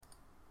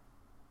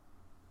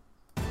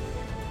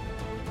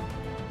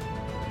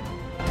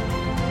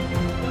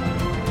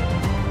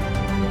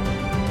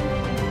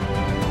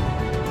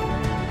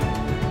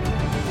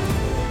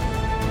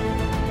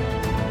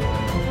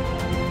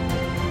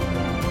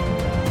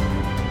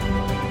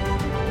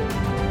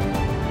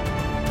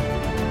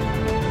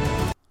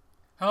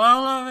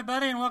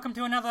welcome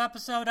to another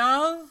episode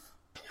of...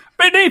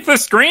 Beneath the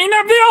Screen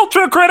of the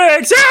Ultra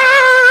Critics!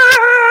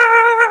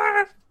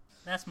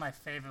 That's my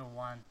favorite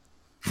one.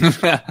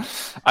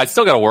 I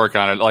still gotta work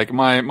on it. Like,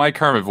 my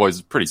Kermit voice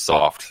is pretty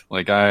soft.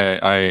 Like,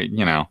 I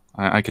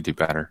could do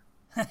better.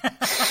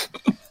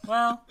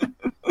 Well,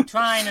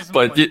 trying is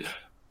but, it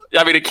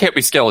can't be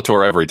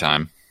Skeletor every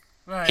time.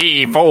 Right.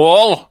 He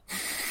fool!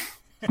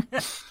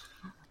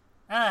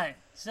 Alright,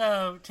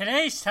 so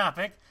today's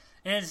topic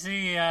is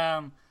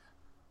the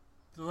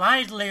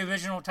lively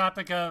original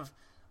topic of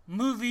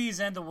movies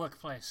and the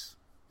workplace.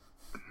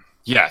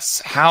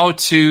 Yes, how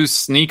to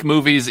sneak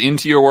movies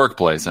into your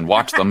workplace and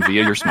watch them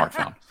via your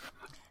smartphone.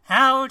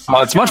 How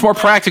to it's much more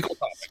practical.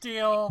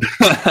 Steal.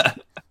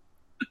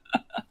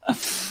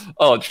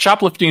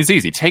 Shoplifting is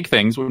easy. Take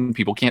things when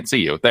people can't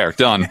see you. There,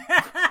 done.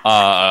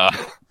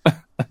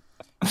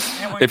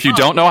 If you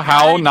don't know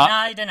how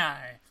deny.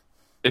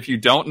 If you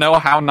don't know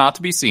how not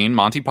to be seen,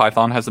 Monty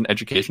Python has an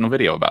educational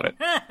video about it.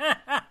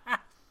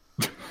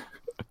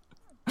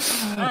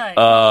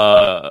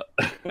 Right.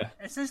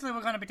 Essentially,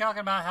 we're going to be talking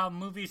about how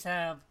movies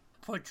have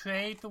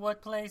portrayed the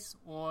workplace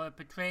or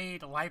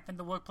portrayed life in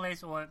the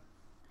workplace, or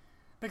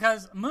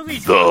because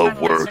movies the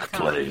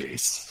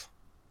workplace,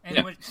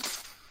 in which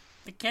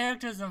the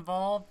characters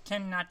involved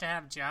tend not to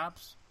have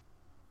jobs.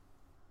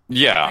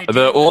 Yeah,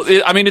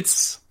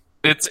 it's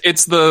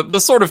the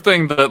sort of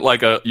thing that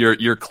like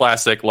your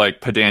classic like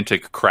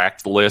pedantic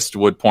cracked list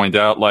would point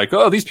out, like,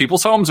 oh, these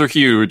people's homes are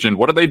huge, and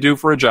what do they do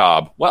for a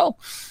job? Well,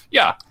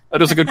 yeah,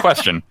 that is a good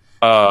question.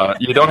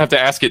 You don't have to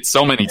ask it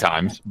so many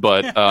times,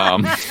 but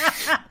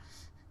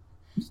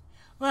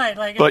right,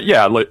 like, but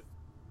yeah, like,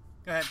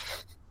 go ahead.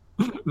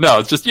 No,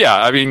 it's just, yeah,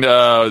 I mean,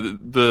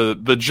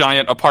 the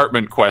giant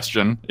apartment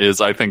question is,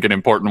 I think, an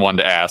important one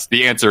to ask.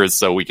 The answer is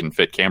so we can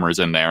fit cameras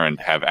in there and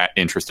have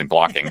interesting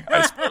blocking,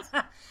 I suppose.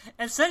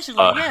 Essentially,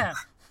 yeah.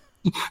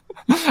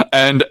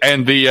 And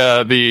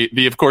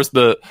the of course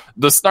the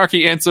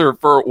snarky answer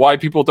for why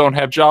people don't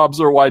have jobs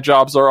or why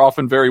jobs are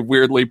often very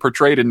weirdly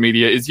portrayed in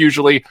media is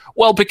usually,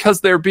 well,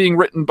 because they're being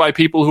written by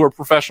people who are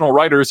professional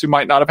writers who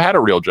might not have had a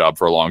real job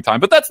for a long time.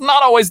 But that's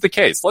not always the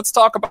case. Let's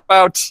talk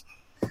about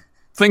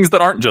things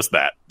that aren't just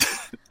that.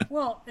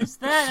 Well, it's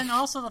that, and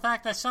also the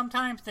fact that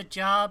sometimes the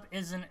job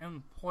isn't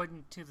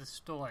important to the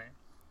story.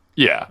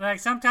 Yeah. Like,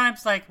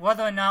 sometimes, like,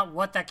 whether or not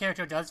what that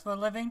character does for a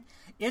living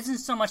isn't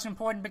so much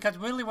important, because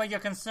really what you're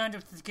concerned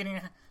with is trying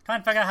to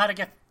figure out how to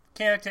get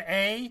character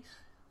A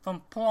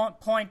from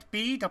point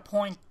B to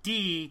point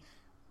D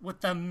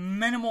with the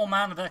minimal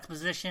amount of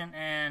exposition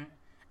and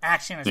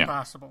action as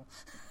possible.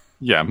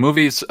 Yeah,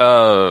 movies,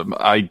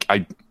 I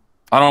don't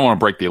want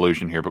to break the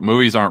illusion here, but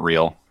movies aren't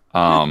real.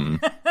 And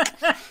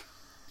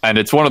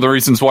it's one of the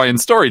reasons why in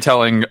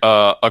storytelling,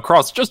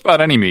 across just about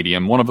any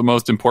medium, one of the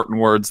most important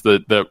words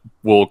that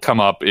will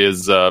come up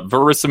is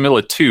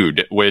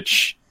verisimilitude,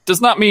 which does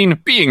not mean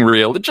being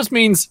real. It just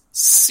means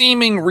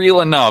seeming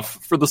real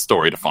enough for the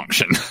story to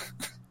function.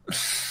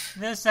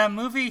 This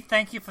movie,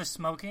 Thank You for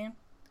Smoking.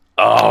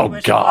 Oh,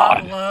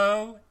 God. Rob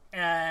Lowe,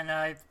 and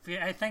I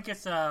think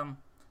it's Aaron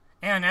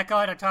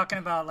Eckhart are talking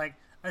about, like,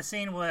 a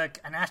scene where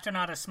an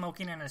astronaut is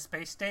smoking in a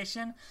space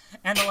station,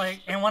 and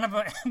and one of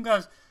them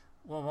goes,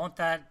 well, won't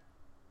that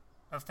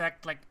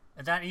affect, like,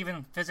 is that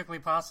even physically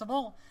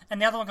possible?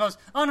 And the other one goes,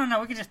 oh,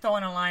 no, we can just throw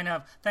in a line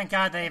of, thank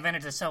God they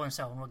invented the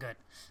so-and-so, and we're good.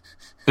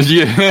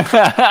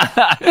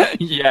 Yeah.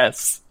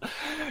 Yes.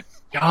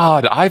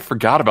 God, I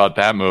forgot about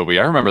that movie.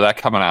 I remember that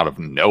coming out of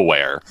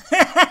nowhere.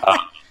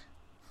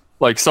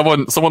 Like,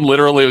 someone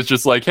literally was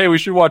just like, hey, we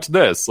should watch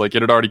this. Like,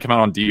 it had already come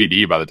out on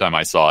DVD by the time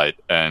I saw it.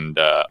 And,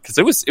 because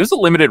it was a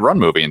limited run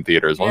movie in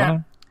theaters, wasn't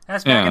it?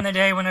 That's back in the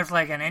day when it's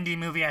like an indie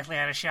movie actually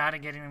had a shot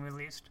at getting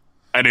released.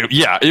 And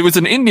it was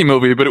an indie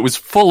movie, but it was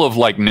full of,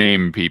 like,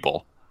 name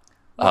people.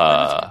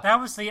 Well, that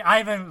was the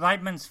Ivan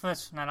Reitman's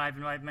first, not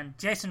Ivan Reitman,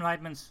 Jason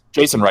Reitman's.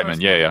 Jason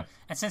Reitman, yeah.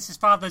 And since his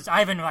father's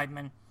Ivan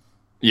Reitman.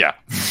 Yeah.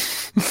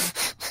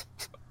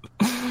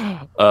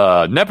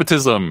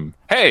 Nepotism.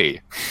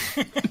 Hey.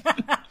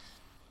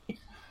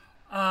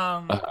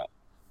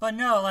 But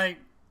no, like,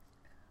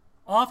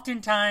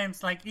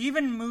 oftentimes, like,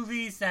 even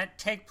movies that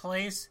take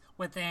place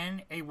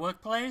within a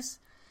workplace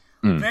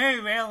very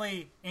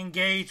rarely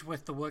engage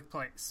with the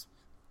workplace.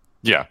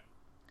 Yeah.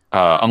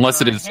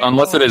 Unless it is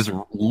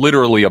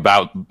literally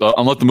about,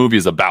 unless the movie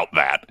is about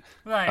that.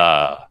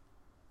 Right.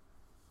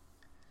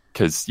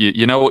 Because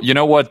you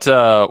know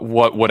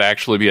what would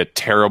actually be a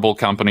terrible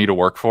company to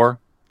work for?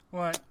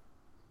 What?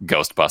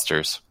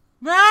 Ghostbusters.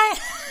 Right.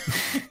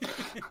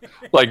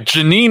 Like,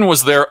 Janine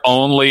was their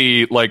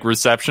only, like,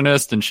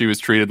 receptionist, and she was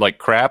treated like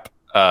crap.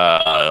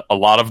 A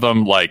lot of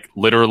them, like,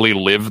 literally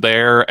live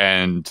there,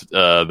 and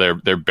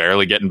they're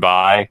barely getting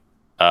by.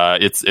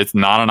 It's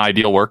not an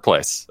ideal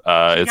workplace.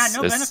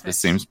 It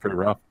seems pretty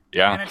rough.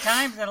 Yeah. And at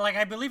times, like,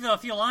 I believe there are a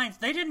few lines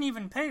they didn't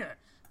even pay her.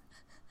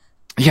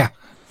 Yeah.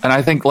 And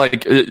I think,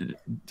 like,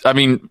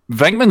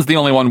 Venkman's the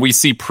only one we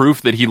see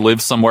proof that he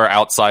lives somewhere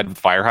outside of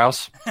the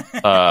firehouse.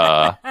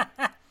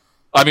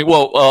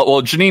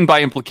 Janine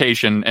by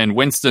implication, and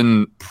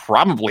Winston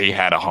probably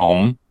had a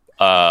home.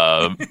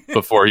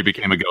 before he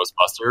became a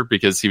Ghostbuster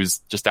because he was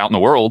just out in the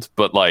world.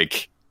 But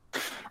like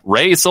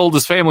Ray sold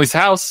his family's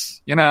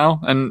house,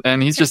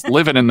 and he's just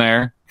living in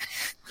there.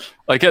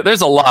 Like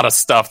there's a lot of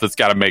stuff that's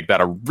got to make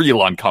that a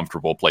real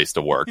uncomfortable place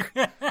to work.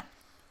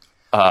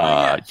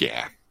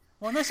 Yeah.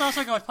 Well, this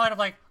also goes part of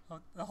like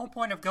the whole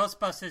point of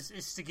Ghostbusters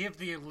is to give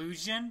the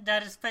illusion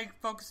that it's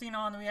focusing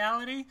on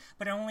reality,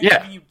 but only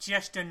giving you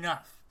just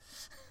enough.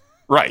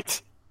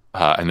 Right.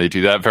 And they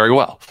do that very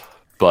well.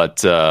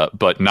 But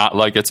not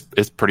like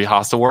it's pretty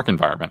hostile work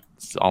environment.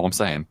 That's all I'm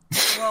saying.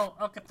 Well,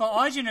 okay, for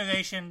our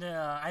generation,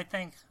 I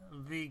think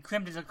the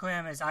creme de la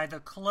creme is either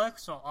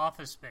Clerks or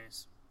Office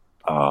Space.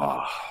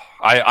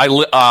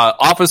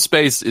 Office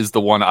Space is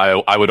the one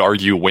I would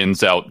argue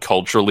wins out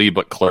culturally,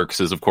 but Clerks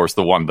is, of course,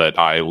 the one that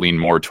I lean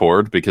more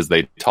toward because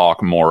they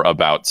talk more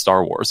about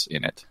Star Wars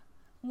in it.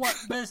 What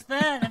there's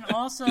that, and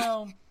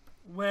also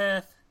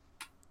with.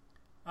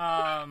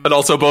 But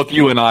also, both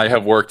you and I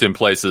have worked in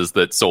places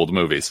that sold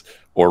movies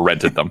or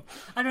rented them.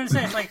 I don't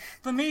understand. It's like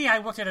for me, I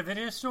worked at a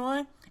video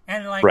store,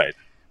 and like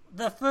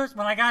the first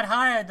when I got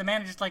hired, the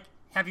manager's like,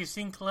 "Have you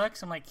seen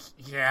Clerks?" I'm like,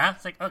 "Yeah."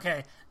 It's like,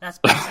 okay, that's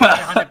basically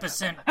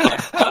 100%.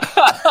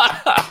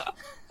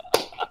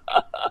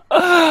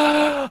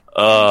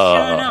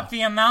 Sure enough,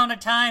 the amount of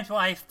times where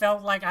I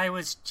felt like I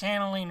was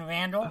channeling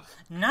Randall,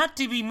 not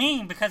to be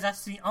mean, because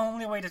that's the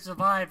only way to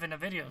survive in a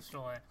video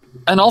store.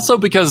 And also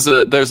because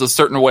there's a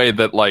certain way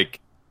that like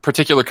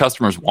particular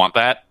customers want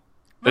that.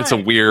 Right. It's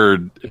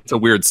a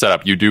weird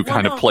setup. You do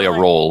kind of play a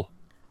role.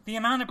 The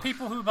amount of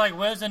people who like,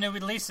 where's the new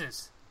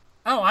releases?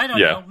 Oh, I don't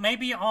know.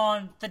 Maybe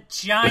on the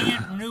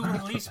giant new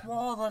release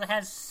wall that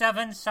has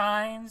 7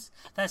 signs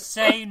that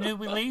say new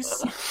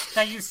release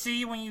that you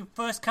see when you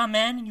first come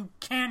in and you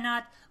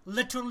cannot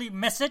literally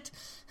miss it.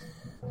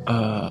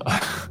 Do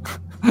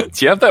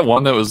you have that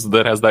one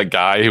that has that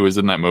guy who was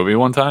in that movie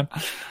one time?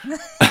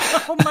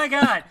 Oh my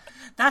god.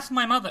 That's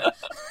my mother.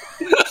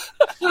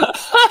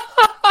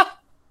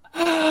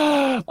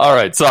 All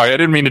right, sorry. I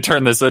didn't mean to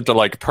turn this into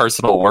like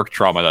personal work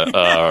trauma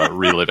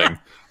reliving.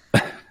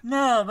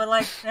 No, but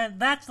like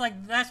that's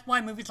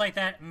why movies like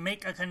that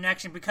make a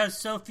connection, because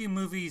so few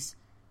movies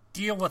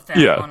deal with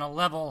that on a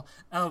level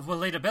of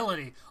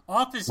relatability.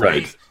 Office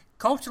Space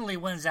culturally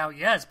wins out,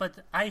 yes, but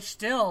I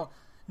still,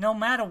 no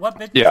matter what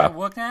business I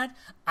work at,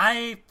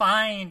 I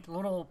find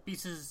little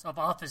pieces of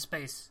Office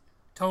Space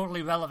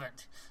totally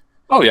relevant.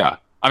 Oh yeah.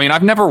 I mean,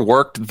 I've never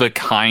worked the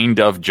kind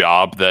of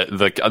job that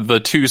the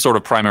two sort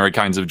of primary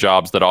kinds of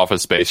jobs that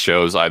Office Space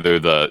shows, either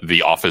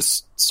the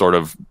office sort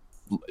of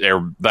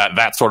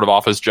that sort of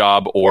office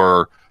job,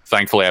 or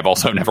thankfully I've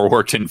also never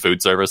worked in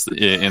food service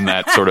in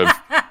that sort of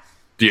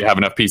do you have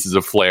enough pieces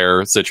of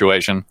flair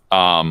situation.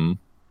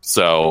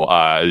 So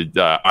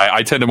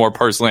I tend to more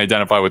personally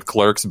identify with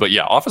Clerks, but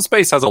yeah, Office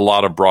Space has a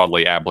lot of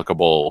broadly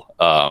applicable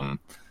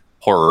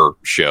horror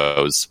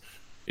shows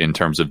in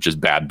terms of just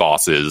bad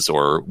bosses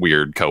or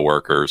weird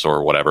coworkers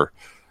or whatever.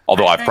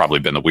 Although I've probably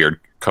been the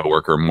weird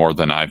coworker more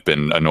than I've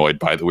been annoyed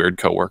by the weird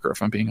coworker,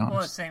 if I'm being honest.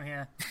 Well, same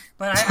here.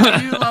 But I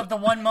do love the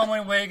one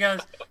moment where he goes,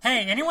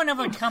 "Hey, anyone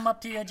ever come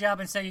up to your job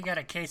and say you got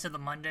a case of the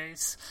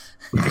Mondays?"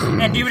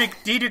 And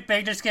Diedrich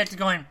Bader gets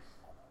going,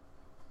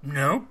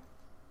 "Nope.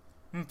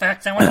 In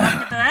fact, I want to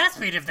get their ass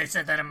beat if they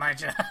said that in my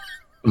job."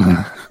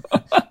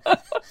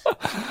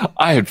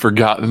 I had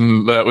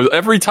forgotten that.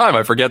 Every time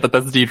I forget that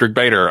that's Diedrich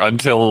Bader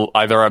until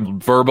either I'm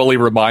verbally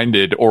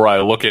reminded or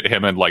I look at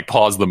him and like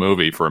pause the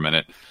movie for a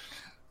minute.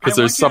 Because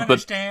there's something. To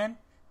understand.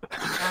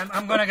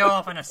 I'm going to go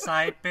off on a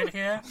side bit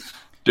here.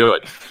 Do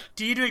it.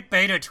 Diedrich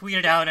Bader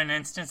tweeted out an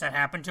instance that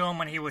happened to him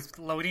when he was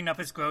loading up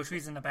his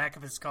groceries in the back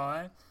of his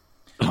car.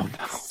 Oh,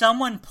 no.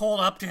 Someone pulled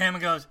up to him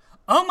and goes,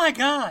 "Oh my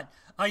God,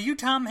 are you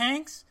Tom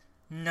Hanks?"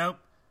 "Nope."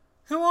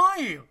 "Who are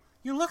you?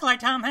 You look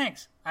like Tom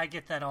Hanks." "I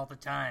get that all the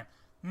time."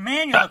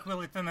 "Man, you look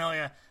really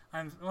familiar."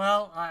 I'm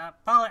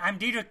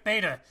Diedrich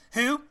Bader."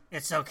 "Who?"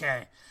 "It's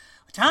okay.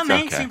 Tom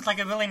Hanks seems like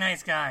a really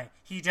nice guy."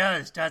 "He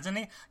does, doesn't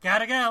he?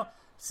 Gotta go.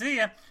 See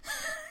ya."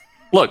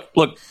 Look.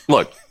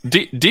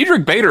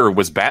 Diedrich Bader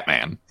was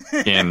Batman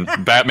in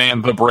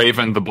Batman the Brave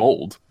and the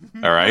Bold.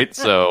 All right?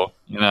 So,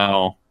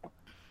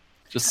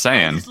 just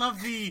saying. I just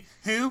love the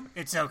 "who?"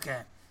 "It's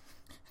okay."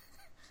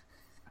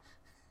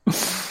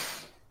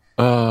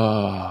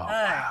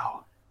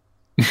 Wow.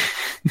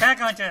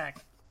 Back on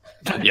track.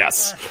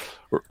 Yes.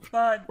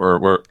 But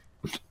we're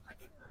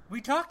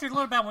we talked a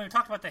little about when we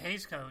talked about the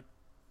Hays Code.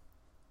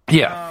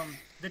 Yeah.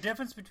 The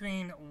difference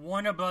between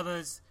Warner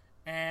Brothers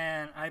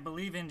and I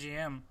believe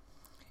MGM.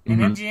 And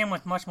MGM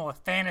was much more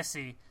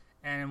fantasy,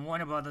 and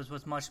Warner Brothers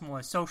was much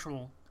more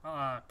social,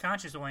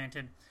 conscious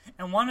oriented.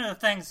 And one of the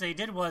things they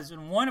did was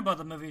in Warner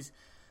Brothers movies,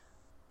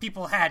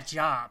 people had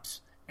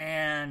jobs,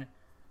 and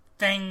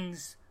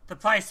the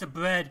price of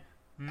bread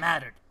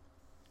mattered.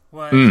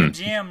 Was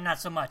MGM,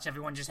 not so much.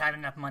 Everyone just had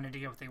enough money to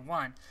get what they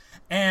want.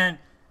 And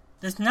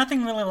there's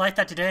nothing really like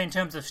that today in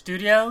terms of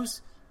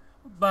studios.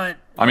 But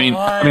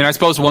I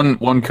suppose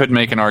one could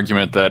make an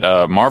argument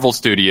that Marvel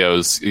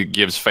Studios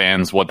gives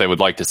fans what they would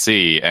like to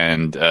see,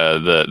 and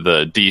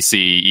the DC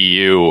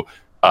EU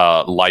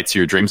lights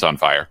your dreams on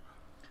fire.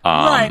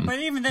 Right, but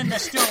even then,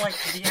 there's still like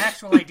the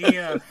actual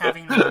idea of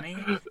having money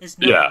is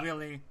not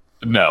really.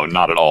 No,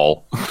 not at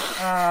all.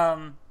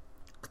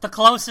 The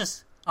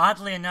closest,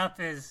 oddly enough,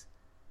 is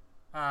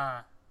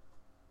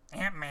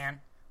Ant-Man.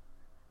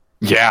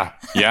 Yeah.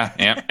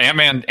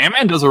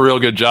 Ant-Man does a real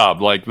good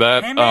job, like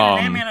that.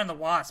 Ant-Man and the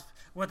Wasp,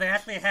 where they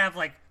actually have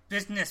like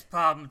business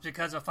problems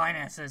because of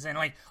finances, and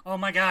like, oh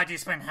my god, you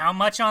spent how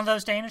much on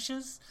those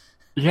Danishes?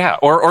 Yeah,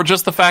 or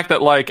just the fact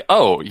that like,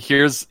 oh,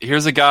 here's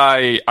a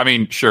guy. I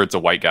mean, sure, it's a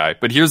white guy,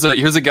 but here's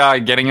a guy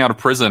getting out of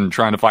prison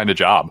trying to find a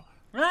job.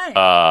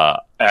 Right.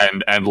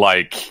 And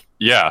like,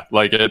 yeah,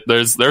 like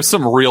there's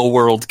some real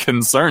world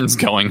concerns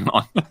going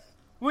on.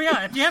 Well,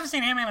 yeah, if you haven't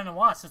seen Ant-Man and the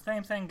Wasp, the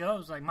same thing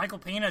goes. Like, Michael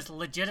Pena's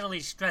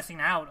legitimately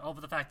stressing out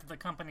over the fact that the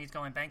company's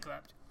going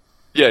bankrupt.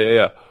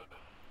 Yeah.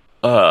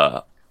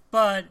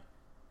 But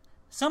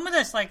some of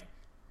this, like,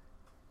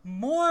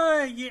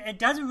 it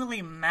doesn't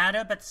really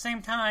matter, but at the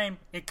same time,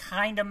 it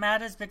kind of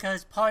matters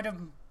because part of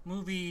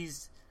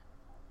movies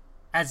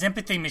as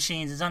empathy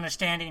machines is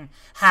understanding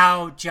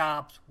how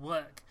jobs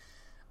work.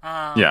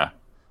 And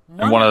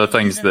one of the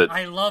things that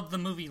I love the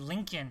movie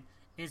Lincoln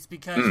is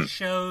because it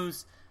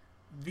shows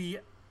the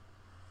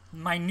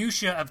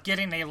minutia of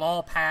getting a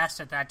law passed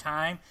at that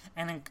time,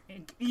 and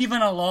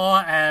even a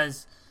law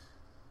as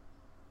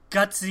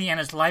gutsy and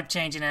as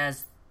life-changing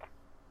as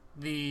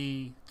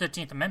the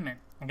 13th Amendment.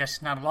 I guess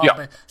it's not a law,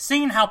 but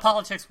seeing how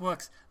politics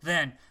works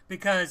then,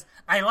 because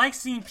I like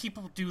seeing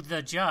people do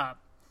the job,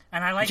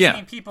 and I like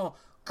seeing people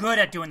good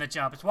at doing the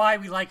job. It's why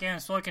we like Aaron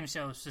Sorkin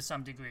shows to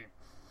some degree.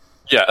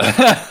 Yeah,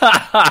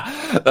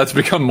 that's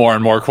become more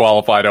and more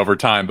qualified over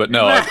time. But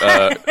no,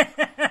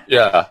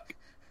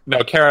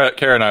 no. Kara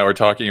and I were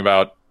talking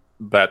about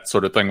that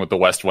sort of thing with The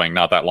West Wing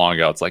not that long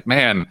ago. It's like,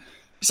 man,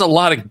 there's a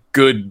lot of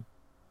good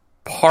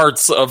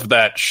parts of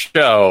that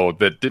show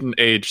that didn't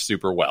age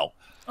super well.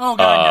 Oh,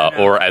 God, no.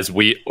 Or as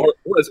we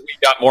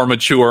got more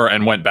mature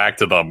and went back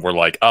to them, we're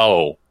like,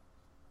 oh,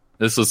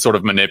 this is sort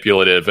of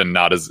manipulative and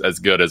not as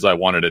good as I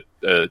wanted it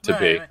to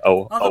be. Right.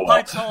 Other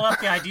parts hold up.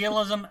 The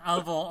idealism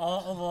of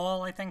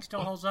all, I think,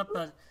 still holds up.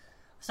 But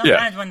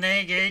sometimes when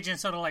they engage in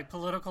sort of like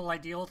political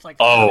ideals, like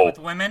with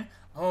women,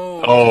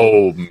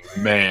 oh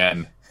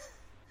man.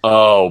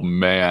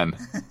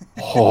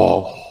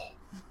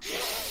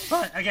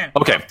 But again,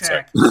 okay.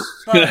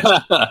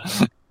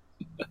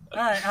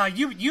 But,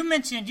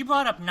 you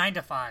brought up 9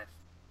 to 5.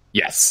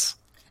 Yes.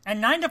 And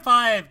 9 to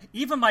 5,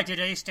 even by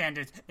today's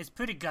standards, is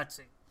pretty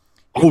gutsy.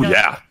 Oh,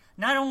 yeah.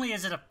 Not only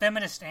is it a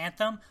feminist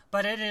anthem,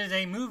 but it is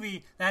a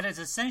movie that is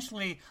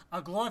essentially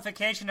a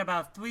glorification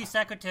about 3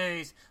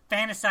 secretaries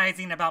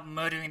fantasizing about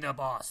murdering their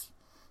boss.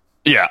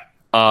 Yeah.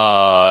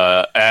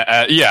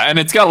 And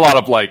it's got a lot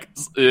of, like,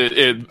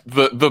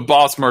 the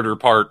boss murder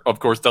part, of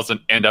course,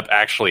 doesn't end up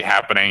actually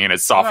happening, and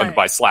it's softened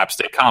by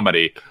slapstick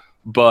comedy.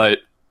 But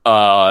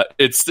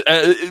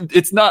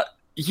it's not...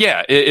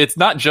 Yeah, it's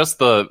not just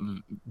the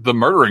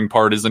murdering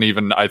part isn't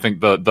even, I think,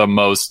 the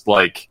most,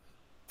 like,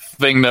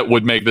 thing that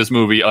would make this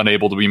movie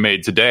unable to be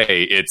made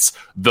today. It's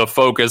the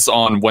focus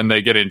on when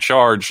they get in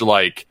charge,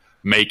 like,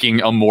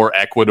 making a more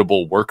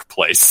equitable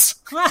workplace.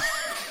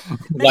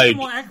 Making a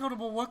more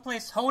equitable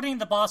workplace, holding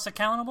the boss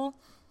accountable?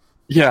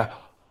 Yeah.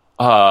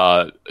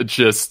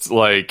 Just,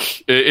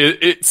 like,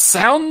 it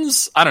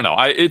sounds, I don't know,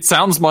 it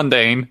sounds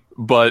mundane,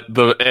 but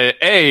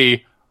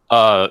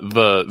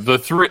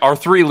our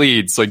 3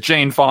 leads, like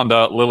Jane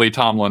Fonda, Lily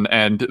Tomlin,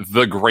 and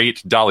the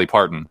great Dolly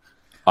Parton.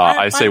 Can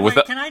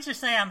I just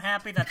say I'm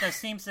happy that there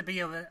seems to be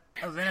a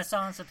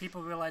renaissance of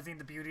people realizing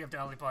the beauty of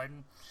Dolly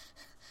Parton?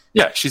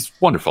 Yeah, she's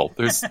wonderful.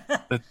 There's,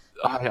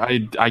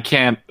 I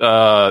can't.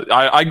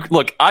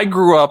 I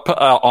grew up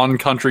on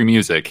country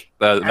music.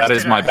 That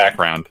is my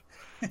background.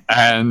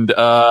 And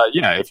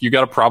if you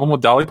got a problem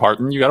with Dolly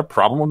Parton, you got a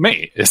problem with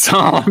me. Is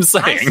all I'm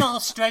saying. I saw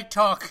Straight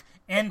Talk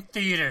in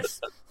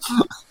theaters.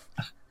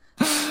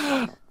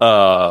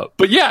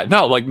 But yeah,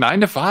 no, like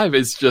 9 to 5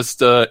 is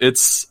just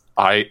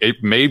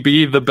it may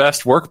be the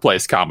best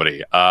workplace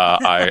comedy.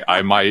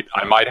 I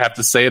might have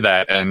to say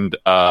that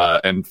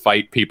and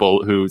fight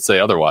people who say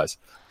otherwise.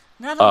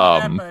 Not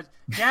only that,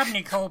 but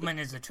Dabney Coleman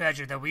is a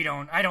treasure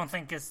that I don't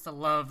think gets the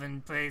love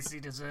and praise he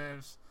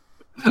deserves.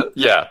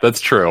 Yeah,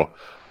 that's true.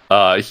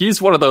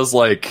 He's one of those,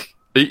 like,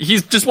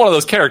 he's just one of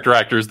those character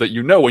actors that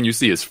you know when you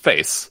see his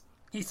face.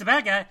 He's the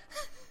bad guy.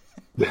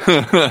 Which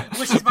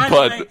is, by the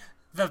way,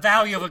 the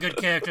value of a good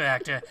character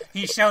actor.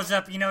 He shows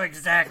up, you know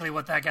exactly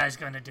what that guy's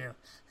going to do.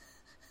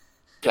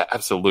 Yeah,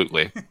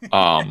 absolutely.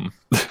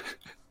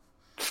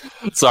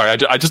 Sorry,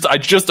 I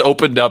just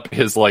opened up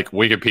his, like,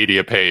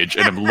 Wikipedia page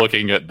and I'm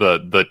looking at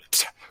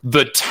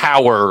the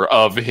tower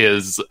of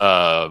his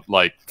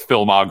like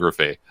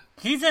filmography.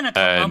 He's in a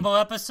Columbo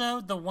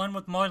episode, the one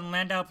with Martin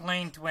Landau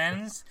playing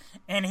twins,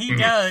 and he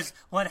does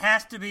what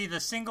has to be the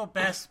single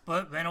best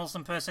Burt Reynolds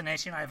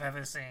impersonation I've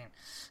ever seen.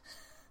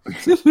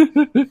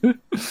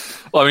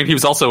 Well, I mean, he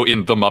was also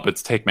in The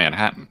Muppets Take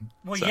Manhattan.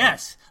 Well,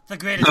 yes, the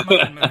greatest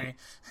Muppet movie.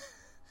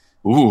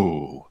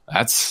 Ooh,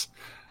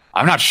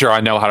 I'm not sure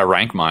I know how to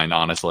rank mine,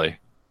 honestly.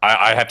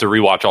 I have to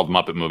rewatch all the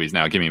Muppet movies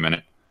now. Give me a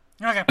minute.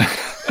 Okay.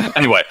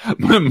 Anyway,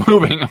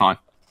 moving on.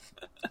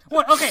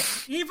 Well, okay,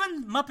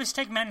 even Muppets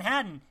Take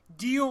Manhattan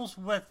deals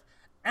with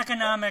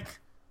economic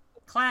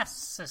class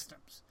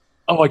systems.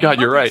 Oh my God,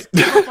 you're right.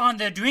 Give up on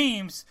their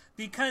dreams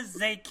because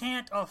they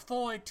can't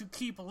afford to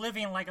keep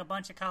living like a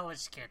bunch of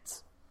college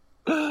kids.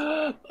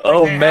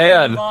 Oh they man,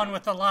 have to move on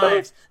with their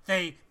lives.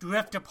 They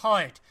drift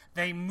apart.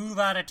 They move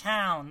out of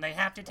town. They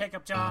have to take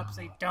up jobs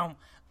they don't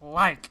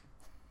like.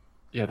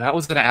 Yeah, that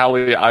was an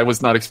alley I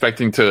was not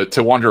expecting to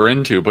wander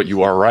into, but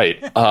you are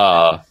right.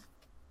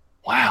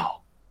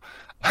 Wow.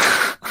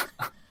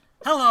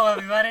 Hello,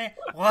 everybody.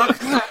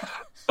 Welcome.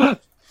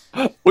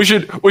 We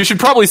should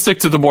probably stick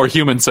to the more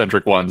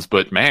human-centric ones,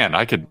 but man,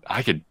 I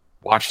could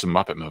watch some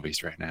Muppet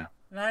movies right now.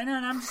 I know,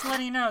 and I'm just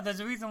letting you know, there's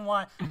a reason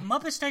why.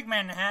 Muppets Take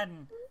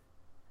Manhattan,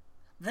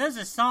 there's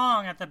a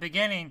song at the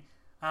beginning,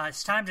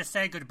 It's Time to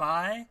Say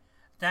Goodbye,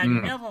 that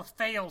never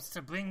fails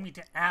to bring me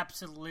to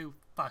absolute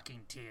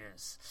fucking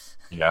tears.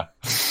 Yeah.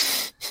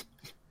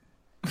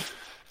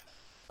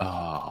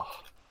 Oh.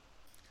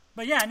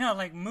 But yeah, no,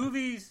 like,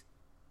 movies,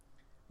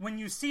 when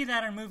you see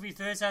that in movies,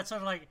 there's that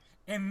sort of, like,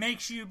 it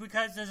makes you,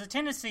 because there's a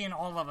tendency in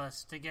all of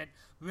us to get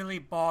really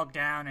bogged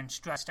down and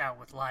stressed out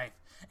with life.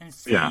 And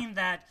seeing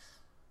that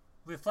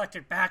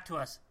reflected back to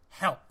us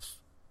helps.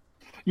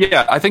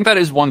 Yeah, I think that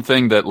is one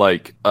thing that,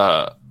 like,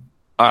 I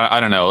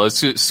don't know,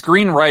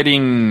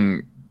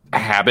 screenwriting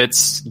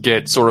habits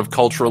get sort of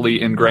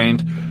culturally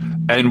ingrained.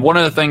 And one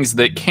of the things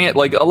that can't,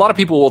 like, a lot of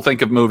people will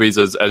think of movies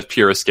as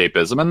pure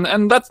escapism,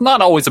 and that's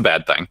not always a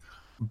bad thing.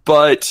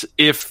 But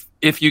if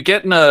you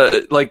get in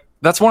a, like,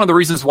 that's one of the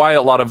reasons why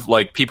a lot of,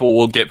 like, people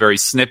will get very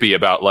snippy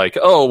about, like,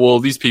 oh, well,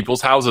 these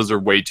people's houses are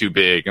way too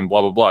big and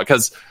blah, blah, blah.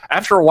 Because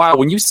after a while,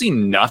 when you see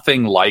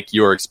nothing like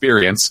your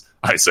experience,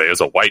 I say as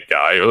a white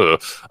guy,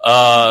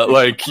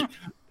 like,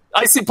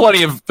 I see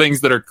plenty of things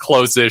that are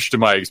close-ish to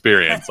my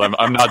experience.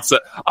 I'm not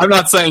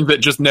saying that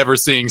just never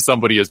seeing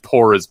somebody as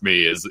poor as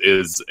me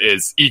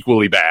is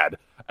equally bad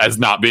as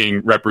not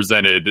being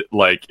represented,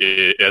 like,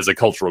 as a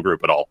cultural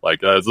group at all. Like,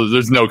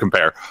 there's no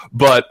compare.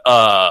 But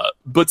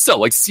still,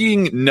 like,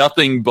 seeing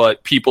nothing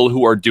but people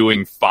who are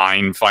doing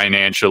fine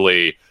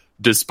financially,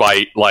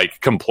 despite,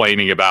 like,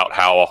 complaining about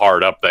how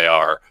hard up they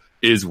are,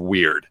 is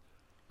weird.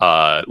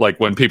 Like,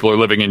 when people are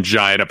living in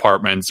giant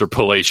apartments or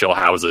palatial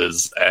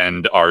houses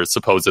and are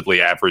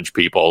supposedly average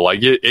people,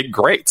 like, it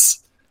grates.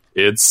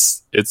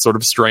 It's sort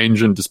of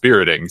strange and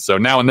dispiriting. So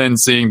now and then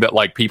seeing that,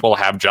 like, people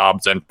have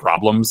jobs and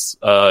problems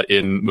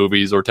in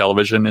movies or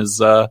television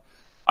is, I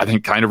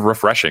think, kind of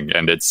refreshing.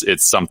 And it's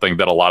something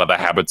that a lot of the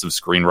habits of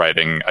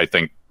screenwriting, I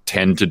think,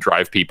 tend to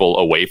drive people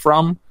away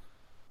from,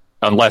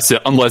 unless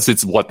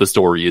it's what the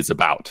story is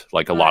about.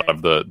 Like, a lot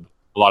of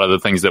the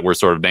things that we're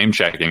sort of name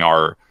checking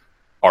are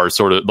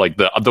sort of like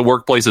the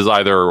workplace is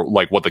either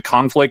like what the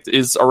conflict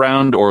is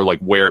around or like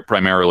where it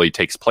primarily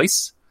takes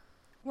place.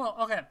 Well,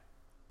 okay.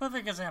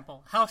 Perfect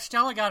example. How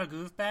Stella Got a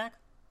Groove Back.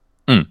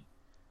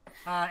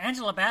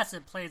 Angela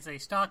Bassett plays a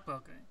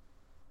stockbroker.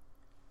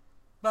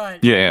 But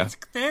it's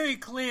very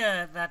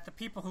clear that the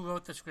people who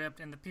wrote the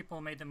script and the people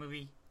who made the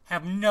movie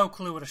have no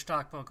clue what a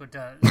stockbroker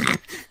does.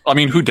 I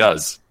mean, who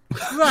does?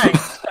 Right.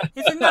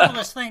 It's a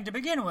nebulous thing to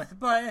begin with,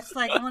 but it's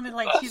like,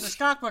 she's a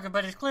stockbroker,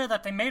 but it's clear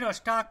that they made her a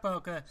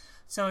stockbroker,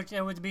 so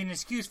it would be an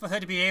excuse for her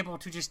to be able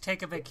to just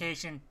take a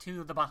vacation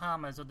to the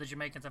Bahamas or the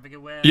Jamaicans, I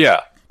forget where.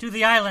 Yeah. To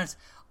the islands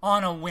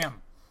on a whim.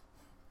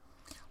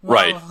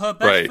 Well, her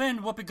best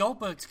friend, Whoopi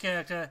Goldberg's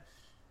character,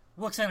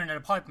 works in an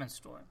department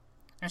store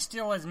and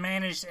still is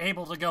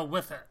able to go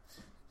with her.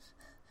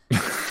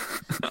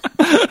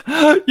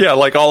 Yeah,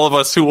 like all of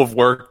us who have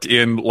worked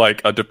in,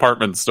 like, a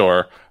department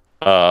store.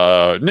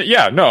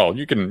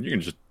 You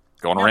can just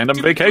go on a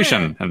random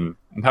vacation and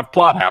have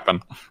plot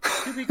happen.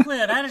 To be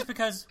clear, that is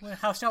because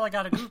How Stella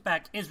Got a Groove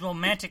Back is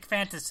romantic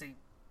fantasy.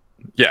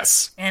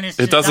 Yes. And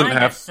it doesn't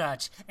have as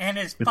such, and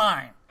it's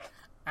fine.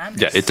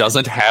 It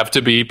doesn't have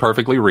to be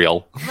perfectly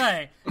real.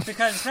 Right,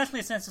 because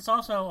especially since it's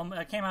also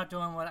came out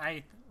during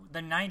the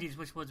 90s,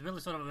 which was really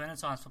sort of a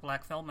renaissance for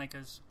black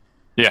filmmakers.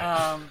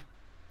 Yeah.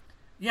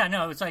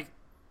 It's like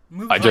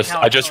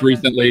I just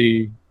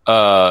recently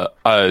not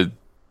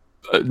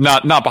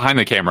behind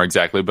the camera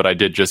exactly, but I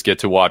did just get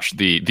to watch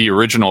the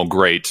original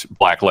great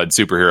black-led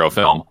superhero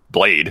film,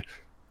 Blade.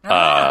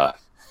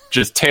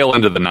 Just tail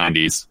end of the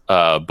 90s.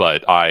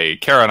 But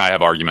Kara and I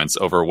have arguments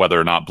over whether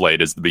or not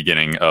Blade is the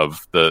beginning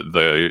of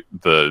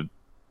the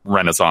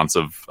renaissance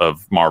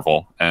of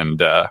Marvel,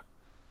 and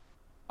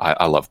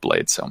I love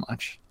Blade so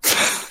much.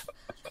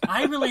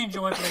 I really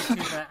enjoy Blade too,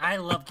 but I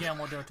love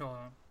Guillermo del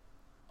Toro.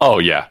 Oh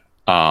yeah.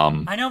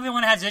 I know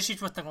everyone has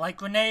issues with the light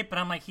grenade, but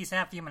I'm like, he's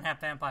half human, half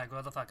vampire.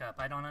 Grow the fuck up.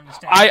 I don't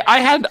understand.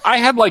 I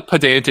had like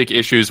pedantic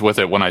issues with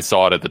it when I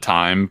saw it at the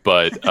time,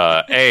 but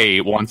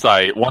once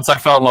I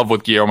fell in love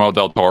with Guillermo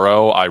del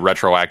Toro, I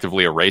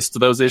retroactively erased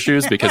those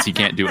issues because he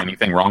can't do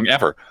anything wrong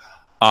ever.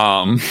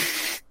 And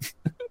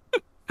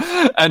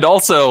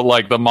also,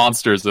 like, the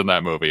monsters in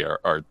that movie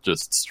are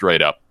just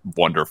straight up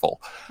wonderful.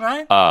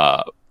 Right?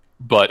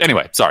 But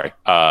anyway, sorry.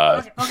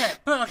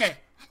 Okay.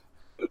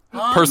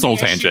 personal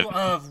the tangent issue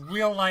of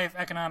real life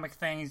economic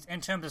things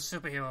in terms of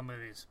superhero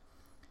movies.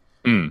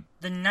 The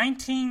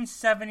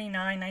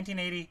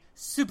 1979-1980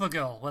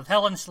 Supergirl with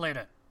Helen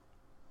Slater.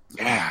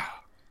 Yeah.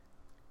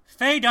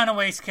 Faye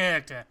Dunaway's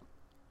character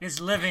is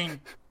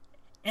living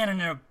in an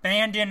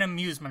abandoned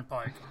amusement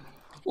park.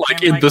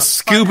 Like in the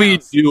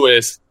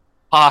Scooby-Dooest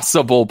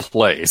possible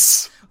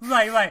place.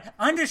 Right.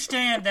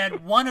 Understand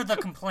that one of the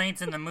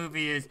complaints in the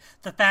movie is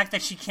the fact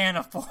that she can't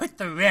afford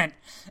the rent.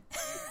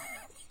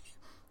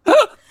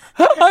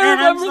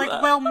 I was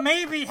like, well,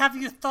 maybe have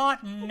you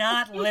thought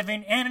not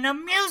living in an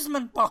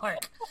amusement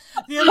park?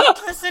 The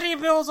electricity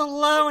bills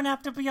alone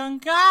have to be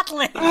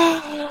ungodly.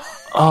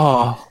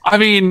 Oh, I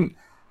mean,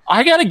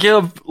 I gotta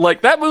give,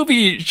 like, that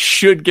movie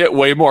should get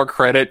way more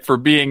credit for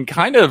being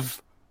kind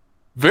of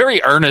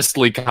very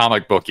earnestly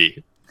comic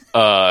booky.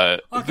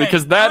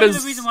 Because that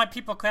is the reason why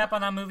people crap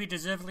on that movie,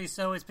 deservedly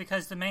so, is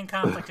because the main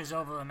conflict is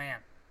over a man.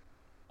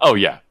 Oh,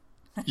 yeah.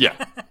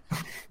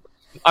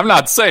 I'm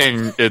not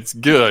saying it's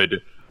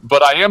good,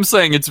 but I am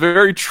saying it's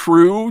very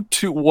true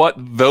to what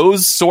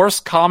those source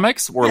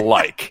comics were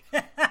like.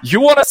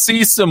 You want to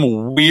see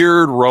some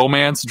weird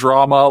romance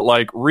drama,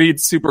 like read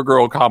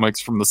Supergirl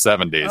comics from the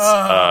 70s.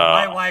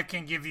 My wife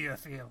can give you a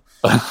few.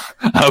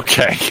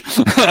 Okay.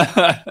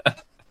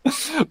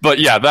 But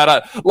yeah,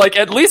 that like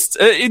at least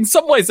in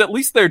some ways, at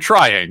least they're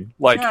trying.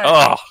 Like,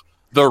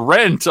 the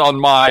rent on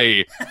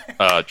my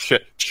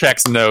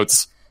checks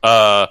notes,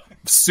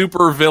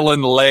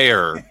 supervillain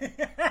lair.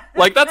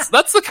 Like that's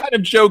the kind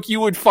of joke you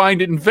would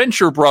find in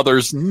Venture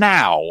Brothers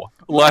now.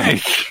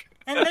 Like,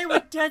 and they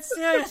were dead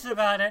serious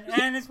about it.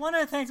 And it's one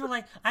of the things where,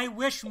 like, I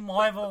wish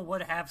Marvel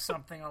would have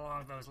something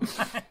along those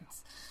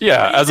lines.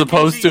 Yeah, as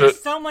opposed to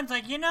someone's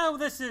like,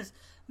 this is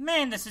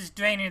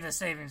draining the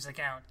savings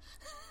account.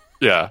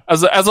 Yeah,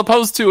 as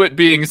opposed to it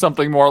being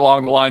something more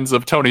along the lines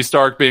of Tony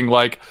Stark being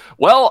like,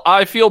 well,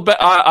 I feel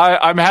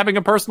I'm having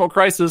a personal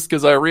crisis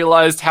because I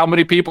realized how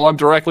many people I'm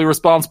directly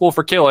responsible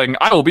for killing.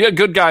 I will be a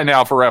good guy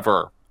now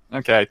forever.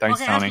 Okay, thanks,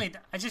 Tony. Actually,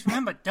 I just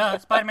remembered,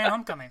 Spider-Man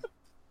Homecoming.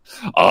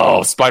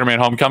 Oh, Spider-Man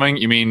Homecoming?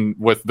 You mean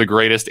with the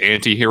greatest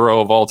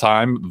anti-hero of all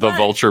time, the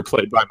Vulture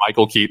played by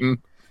Michael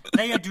Keaton?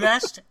 They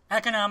addressed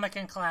economic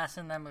and class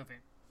in that movie.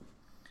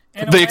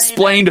 They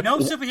explained no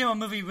superhero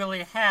movie really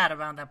had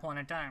around that point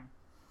in time.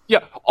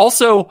 Yeah,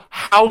 also,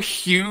 how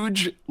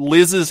huge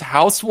Liz's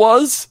house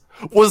was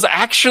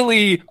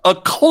actually a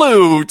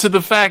clue to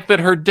the fact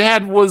that her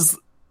dad was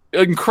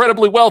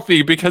incredibly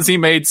wealthy because he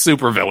made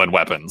supervillain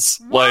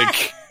weapons.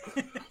 What?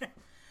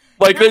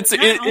 Like not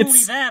only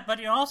that,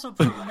 but it also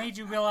made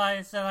you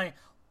realize that, like,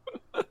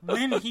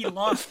 when he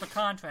lost the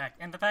contract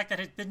and the fact that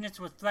his business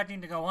was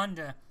threatening to go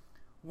under,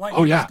 what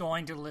he was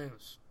going to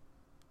lose.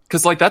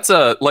 Because, like, that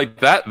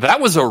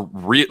was a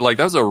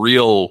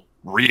real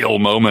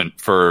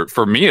moment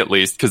for me, at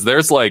least, because there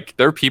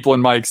are people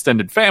in my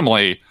extended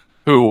family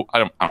who I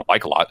don't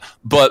like a lot,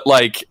 but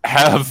like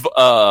have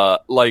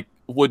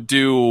would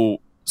do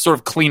sort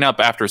of clean up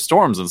after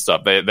storms and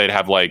stuff. They'd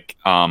have like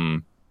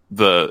like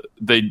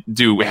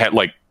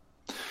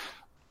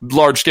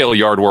large scale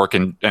yard work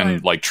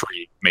and like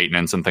tree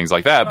maintenance and things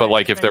like that. Right. But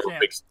like if there were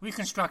big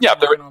reconstruction,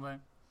 and all that.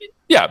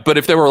 Yeah, but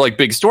if there were like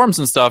big storms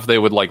and stuff, they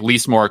would like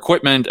lease more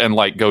equipment and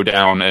like go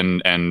down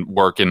and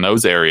work in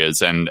those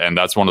areas, and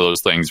that's one of those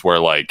things where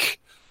like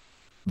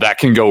that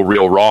can go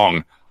real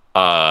wrong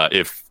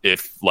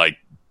if like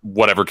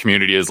whatever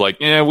community is like,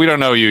 yeah, we don't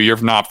know you,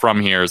 you're not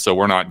from here, so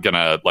we're not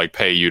gonna like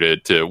pay you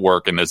to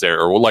work in this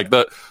area, or like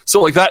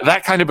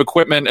that kind of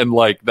equipment and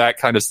like that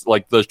kind of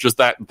like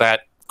that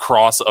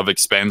cross of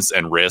expense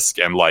and risk,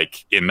 and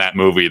like in that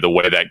movie the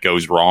way that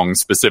goes wrong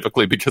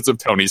specifically because of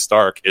Tony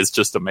Stark is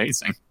just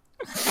amazing.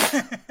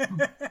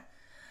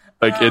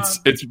 Like it's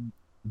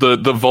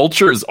the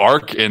Vulture's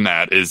arc in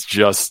that is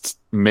just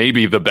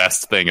maybe the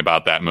best thing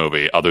about that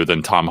movie, other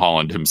than Tom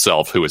Holland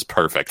himself, who is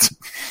perfect.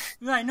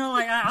 Right, no,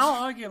 like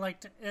I'll argue,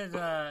 like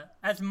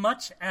as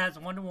much as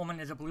Wonder Woman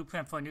is a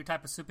blueprint for a new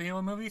type of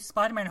superhero movie,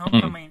 Spider-Man: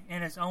 Homecoming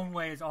in its own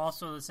way is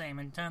also the same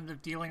in terms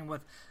of dealing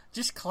with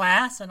just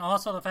class and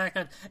also the fact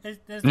that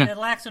it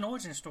lacks an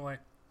origin story.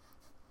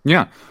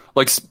 Yeah,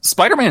 like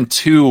Spider-Man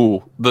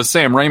 2, the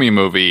Sam Raimi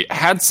movie,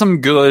 had some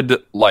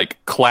good,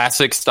 like,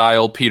 classic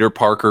style Peter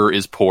Parker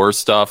is poor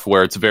stuff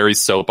where it's very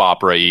soap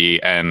opera-y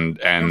and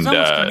it was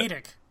almost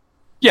comedic.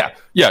 Yeah,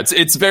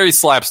 it's very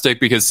slapstick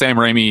because Sam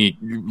Raimi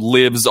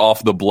lives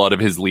off the blood of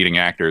his leading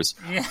actors.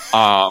 Yeah.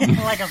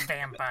 Like a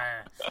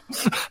vampire.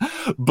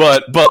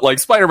 But like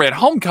Spider-Man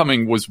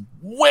Homecoming was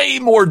way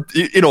more,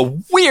 in a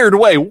weird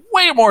way,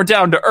 way more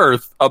down to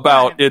earth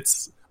about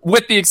its.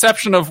 With the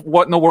exception of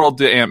what in the world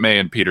did Aunt May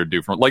and Peter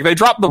do from like they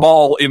dropped the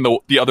ball in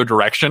the other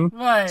direction,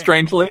 right.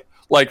 Strangely.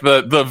 Like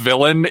the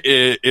villain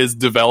is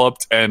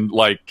developed and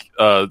like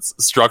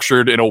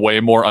structured in a way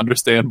more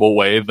understandable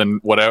way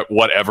than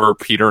whatever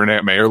Peter and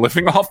Aunt May are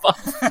living off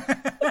of.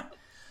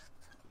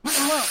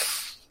 Well,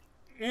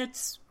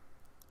 it's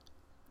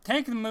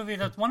taking the movie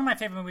that's one of my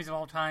favorite movies of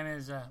all time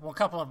is a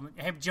couple of them.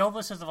 Have Joe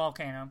vs. the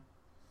Volcano.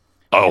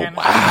 Oh,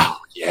 wow.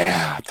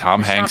 Yeah.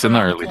 Tom Hanks in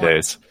the early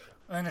days.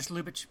 Ernest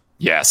Lubitsch.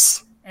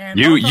 Yes. And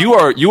You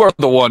are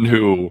the one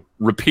who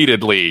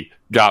repeatedly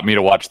got me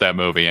to watch that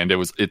movie, and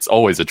it's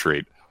always a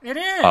treat. It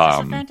is. It's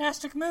a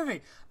fantastic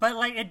movie, but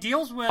like it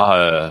deals with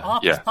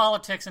office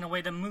politics in a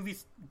way the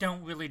movies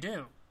don't really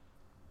do.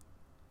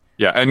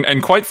 Yeah,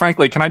 and quite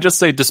frankly, can I just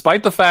say,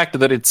 despite the fact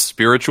that its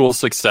spiritual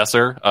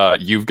successor,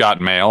 You've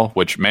Got Mail,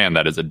 which, man,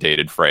 that is a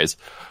dated phrase,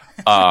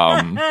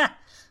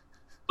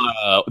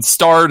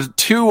 starred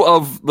two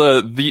of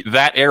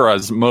that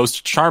era's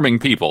most charming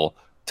people,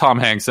 Tom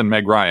Hanks and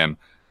Meg Ryan.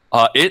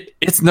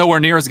 It's nowhere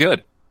near as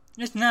good.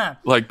 It's not.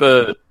 Like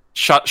the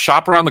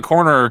shop around the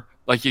corner,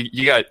 like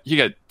you got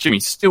Jimmy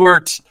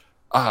Stewart,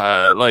 you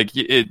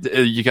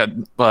got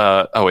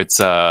it's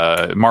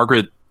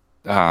Margaret.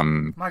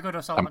 Margaret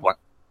O'Sullivan.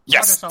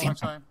 Yes,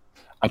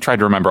 I tried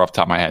to remember off the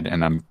top of my head,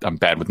 and I'm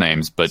bad with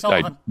names, but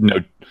Sullivan. I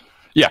know.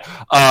 Yeah,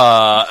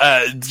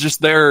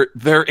 just they're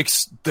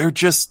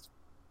just,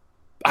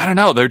 I don't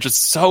know, they're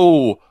just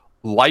so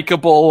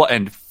likable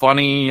and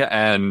funny,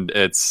 and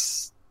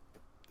it's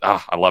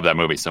I love that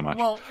movie so much.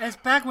 Well, it's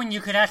back when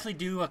you could actually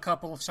do a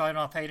couple starting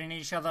off hating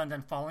each other and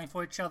then falling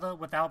for each other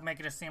without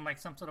making it seem like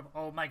some sort of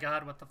oh my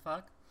god, what the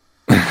fuck.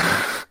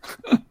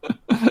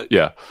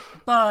 Yeah,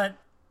 but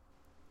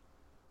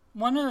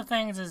one of the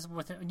things is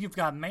with You've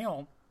Got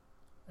Mail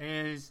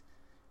is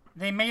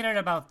they made it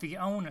about the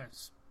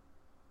owners.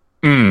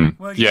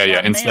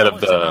 Instead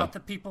of about the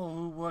people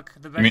who work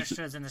the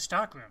registers in the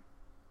stockroom.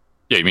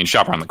 Yeah, you mean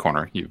shop around the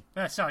corner.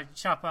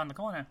 Shop around the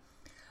corner.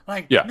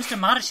 Like, Mr.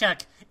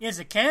 Matuszek is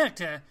a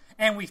character,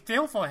 and we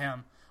feel for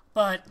him,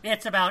 but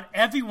it's about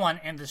everyone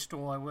in the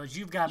store, whereas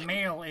You've Got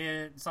Mail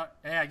is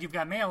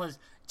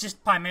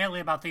just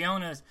primarily about the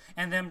owners,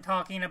 and them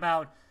talking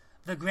about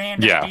the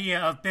grand idea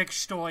of big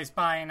stores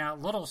buying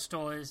out little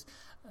stores,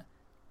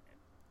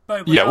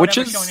 but without ever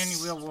showing any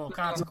real world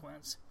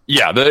consequence.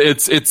 Yeah,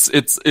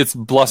 it's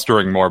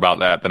blustering more about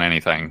that than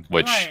anything,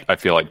 which I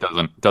feel like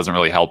doesn't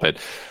really help it.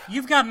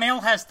 You've Got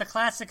Mail has the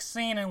classic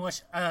scene in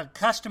which a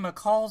customer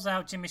calls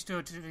out Jimmy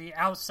Stewart to the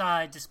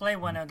outside display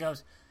window and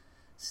goes,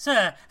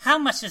 "Sir, how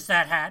much is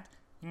that hat?"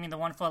 "You mean the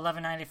one for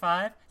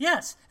 $11.95?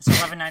 "Yes, it's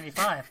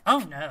 $11.95. "Oh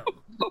no."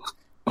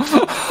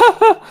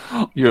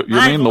 you mean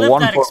I've the lived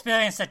one that for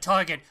experience at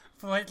Target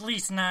for at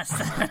least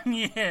 7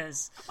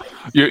 years.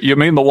 You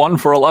mean the one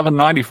for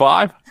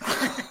 $11.95?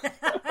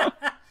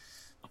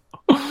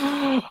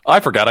 I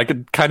forgot I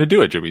could kind of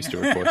do a Jimmy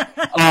Stewart voice.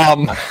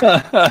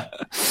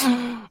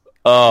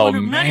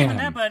 Not even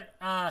that, but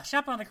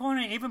Shop on the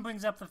Corner even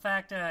brings up the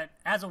fact that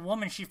as a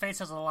woman, she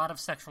faces a lot of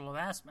sexual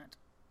harassment.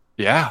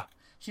 Yeah.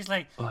 She's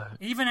like,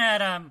 even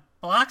at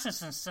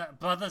Blox's and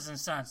Brothers and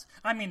Sons.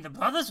 I mean, the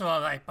brothers are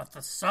all right, but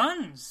the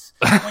sons.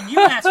 When you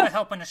ask for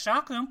help in the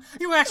stockroom,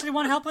 you actually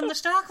want help in the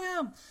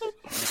stockroom.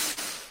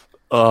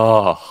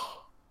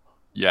 Oh,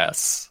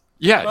 yes.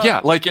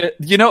 Yeah. Like,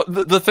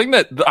 the thing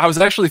that I was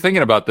actually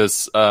thinking about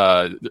this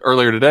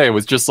earlier today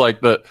was just like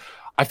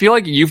I feel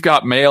like You've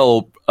Got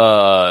Mail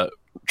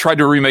tried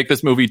to remake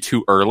this movie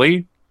too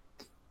early,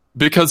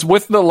 because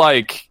with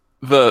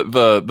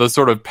the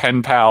sort of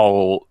pen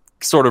pal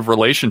sort of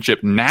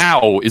relationship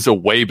now is a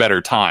way better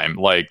time.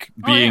 Like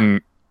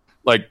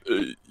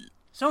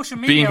social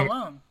media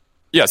alone.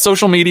 Yeah,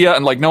 social media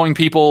and like knowing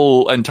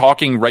people and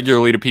talking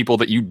regularly to people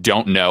that you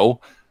don't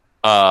know.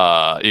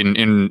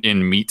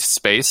 In meat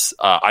space,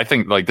 I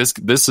think like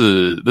this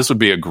would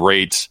be a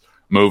great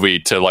movie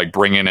to like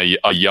bring in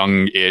a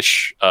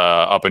young-ish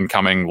up and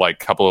coming like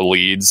couple of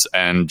leads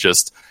and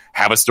just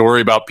have a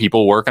story about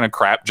people working a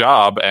crap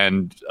job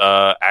and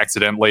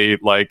accidentally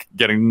like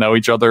getting to know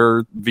each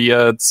other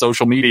via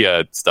social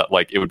media stuff.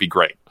 Like, it would be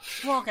great.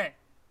 Well, okay,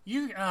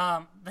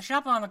 the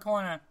Shop on the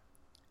Corner,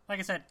 like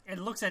I said, it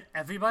looks at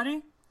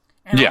everybody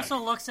and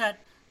also looks at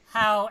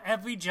how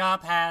every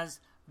job has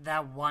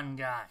that one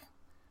guy.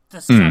 The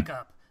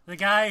suck-up. The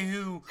guy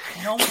who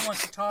no one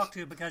wants to talk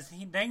to because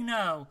they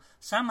know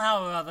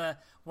somehow or other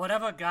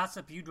whatever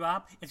gossip you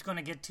drop, it's going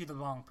to get to the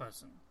wrong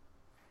person.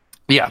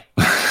 Yeah.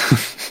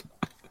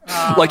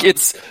 Like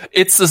it's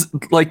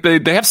like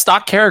they have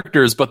stock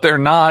characters, but they're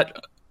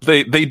not.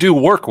 They do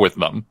work with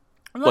them.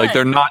 Right. Like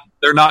they're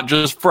not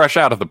just fresh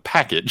out of the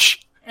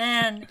package.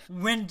 And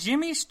when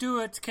Jimmy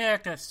Stewart's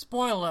character,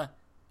 spoiler,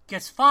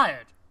 gets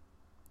fired,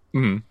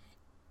 the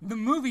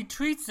movie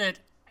treats it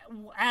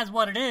as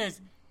what it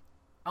is.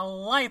 A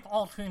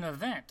life-altering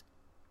event.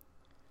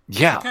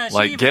 Yeah, because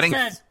like he even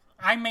says,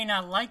 "I may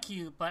not like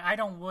you, but I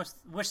don't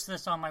wish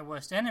this on my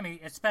worst enemy,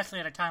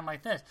 especially at a time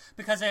like this,"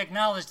 because they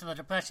acknowledge that the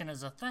depression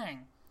is a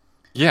thing.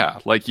 Yeah,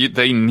 like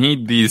they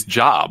need these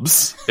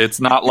jobs. It's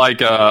not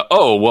like,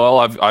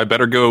 I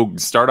better go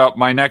start up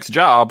my next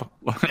job.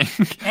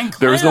 And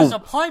Claire's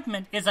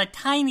apartment is a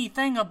tiny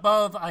thing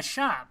above a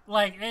shop.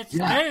 Like, it's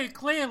very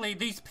clearly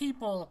these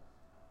people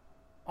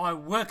are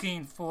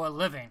working for a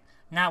living.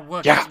 Not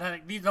working. Yeah.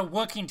 These are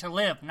working to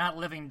live, not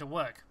living to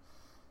work.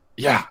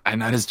 Yeah,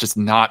 and that is just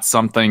not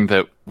something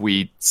that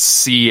we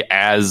see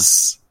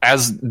as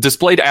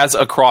displayed as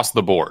across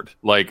the board.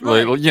 Like,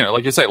 like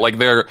you say, like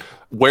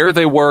where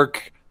they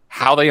work,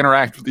 how they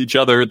interact with each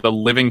other, the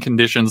living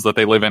conditions that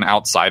they live in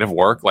outside of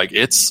work. Like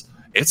it's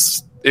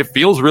it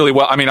feels really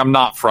well. I mean, I'm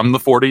not from the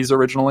 40s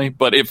originally,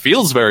 but it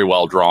feels very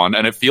well drawn,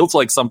 and it feels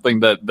like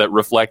something that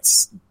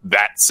reflects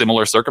that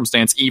similar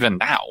circumstance even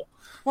now.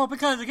 Well,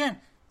 because again,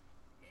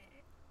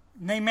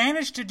 they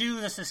managed to do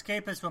this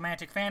escapist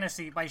romantic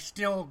fantasy by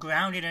still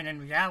grounding it in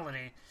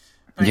reality.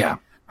 Like, yeah.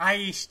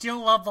 I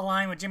still love the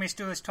line when Jimmy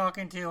Stewart's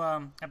talking to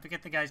I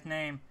forget the guy's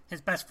name,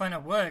 his best friend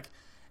at work,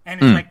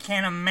 and it's like,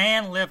 can a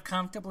man live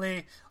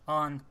comfortably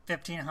on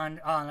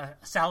a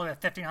salary of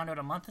 $1,500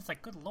 a month? It's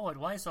like, good lord,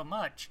 why so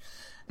much?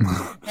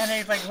 And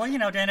he's like, well,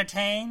 to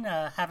entertain,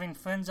 having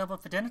friends over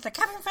for dinner. It's like,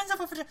 having friends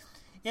over for dinner.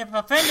 If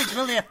a friend is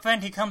really a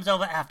friend, he comes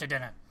over after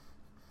dinner.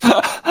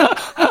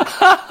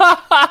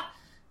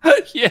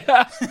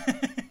 Yeah.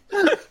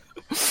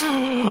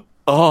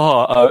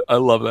 Oh, I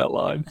love that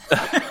line.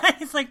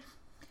 It's like,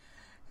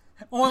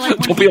 or like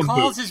when he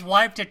calls his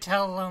wife to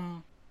tell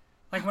him,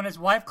 like when his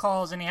wife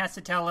calls and he has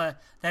to tell her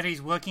that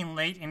he's working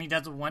late and he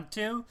doesn't want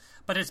to,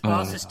 but his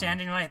boss is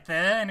standing right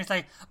there and he's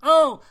like,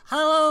 oh,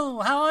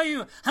 hello, how are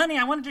you? Honey,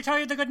 I wanted to tell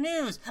you the good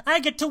news. I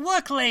get to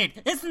work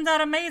late. Isn't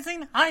that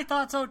amazing? I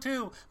thought so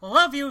too.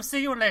 Love you.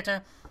 See you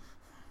later.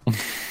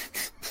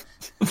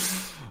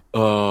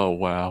 Oh,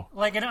 wow.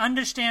 Like, it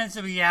understands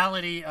the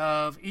reality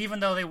of, even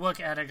though they work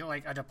at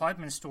a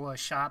department store,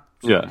 shop,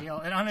 deal,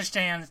 it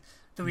understands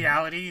the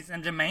realities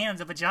and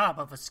demands of a job,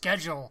 of a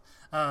schedule,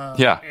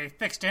 a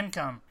fixed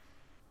income.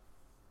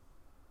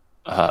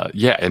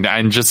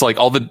 And just like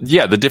all the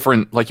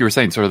different, like you were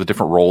saying, sort of the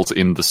different roles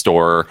in the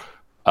store,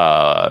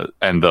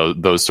 and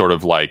those sort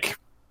of like,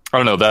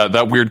 I don't know,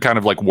 that weird kind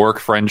of like work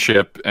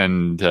friendship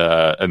and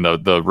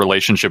the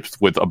relationships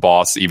with a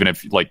boss, even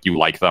if like you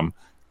like them.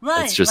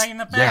 Right, it's just, like in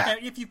the fact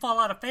that if you fall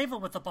out of favor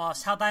with the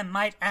boss, how that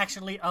might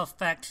actually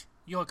affect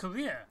your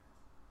career.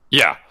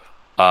 Yeah,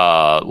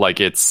 like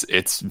it's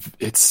it's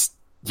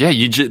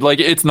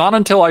not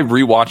until I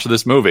rewatched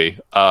this movie,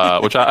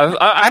 which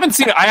I haven't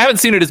seen it. I haven't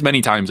seen it as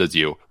many times as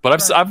you,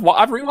 but I've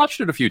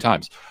rewatched it a few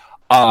times.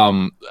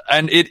 And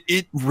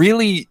it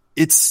really,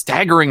 it's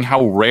staggering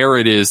how rare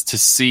it is to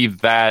see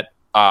that.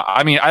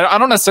 I mean, I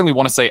don't necessarily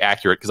want to say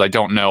accurate because I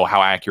don't know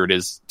how accurate it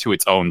is to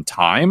its own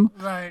time.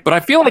 Right. But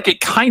I feel like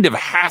it kind of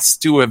has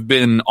to have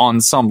been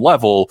on some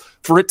level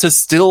for it to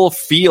still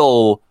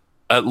feel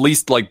at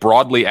least like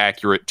broadly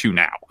accurate to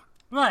now.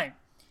 Right.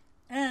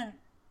 And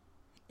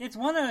it's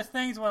one of the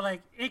things where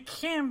like it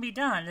can be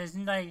done. It's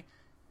like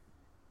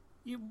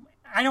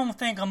I don't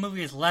think a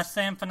movie is less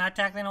than for not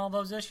tackling all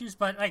those issues,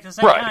 but like at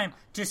the same time,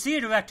 to see a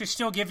director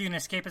still give you an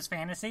escapist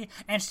fantasy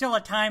and still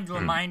at times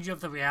remind you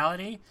of the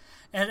reality.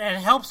 It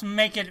helps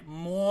make it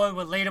more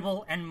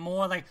relatable and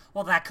more like,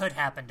 well, that could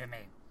happen to me.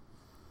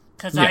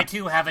 Because I,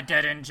 too, have a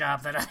dead-end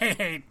job that I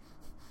hate.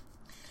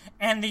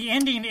 And the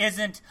ending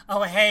isn't,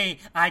 oh, hey,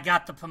 I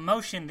got the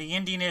promotion. The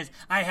ending is,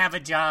 I have a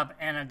job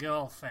and a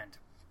girlfriend.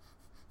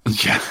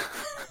 Yeah.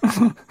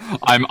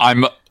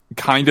 I'm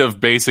kind of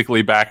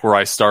basically back where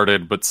I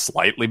started, but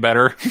slightly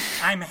better.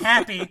 I'm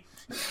happy.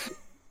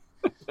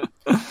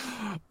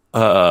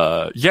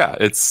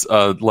 It's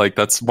like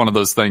that's one of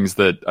those things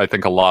that I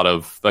think a lot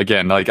of,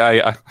 again, like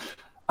I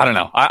don't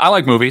know. I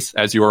like movies,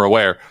 as you are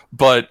aware,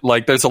 but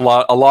like there's a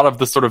lot of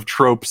the sort of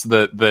tropes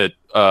that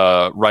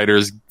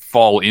writers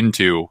fall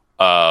into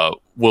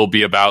will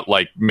be about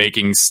like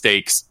making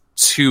stakes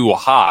too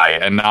high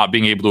and not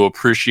being able to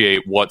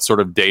appreciate what sort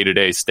of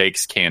day-to-day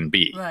stakes can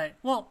be. Right.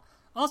 Well,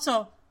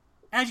 also,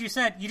 as you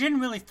said, you didn't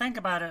really think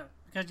about it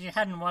because you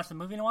hadn't watched the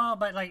movie in a while,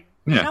 but like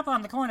Shop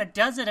Around the Corner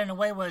does it in a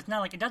way where it's not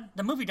like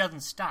the movie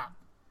doesn't stop.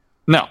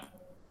 No.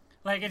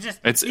 Like it just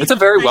it's a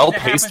very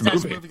well-paced movie.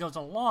 As the movie goes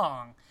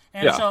along.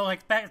 And so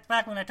like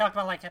back when I talked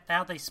about like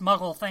how they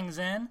smuggle things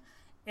in,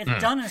 it's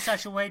done in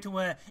such a way to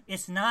where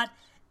it's not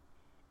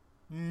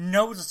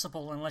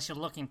noticeable unless you're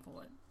looking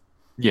for it.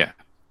 Yeah.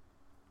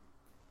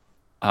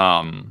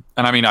 And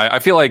I mean, I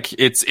feel like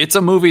it's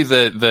a movie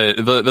that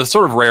the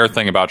sort of rare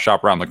thing about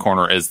Shop Around the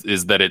Corner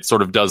is that it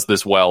sort of does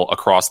this well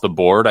across the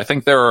board. I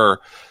think there are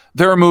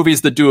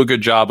movies that do a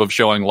good job of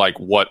showing like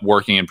what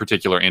working in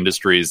particular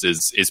industries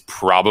is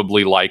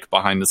probably like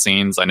behind the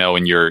scenes. I know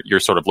in your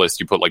sort of list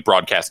you put like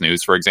broadcast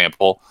news, for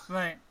example.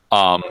 Right.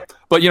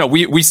 But you know,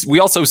 we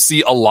also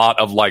see a lot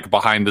of like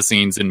behind the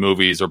scenes in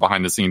movies or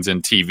behind the scenes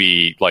in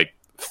TV, like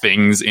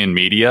things in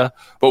media,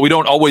 but we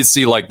don't always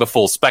see like the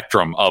full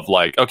spectrum of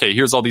like, okay,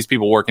 here's all these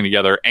people working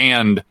together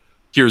and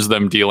here's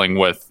them dealing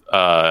with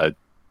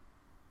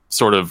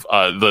sort of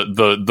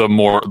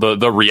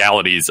the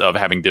realities of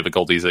having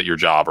difficulties at your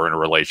job or in a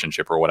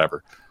relationship or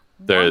whatever.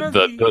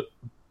 The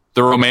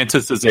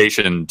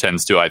romanticization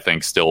tends to, I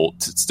think, still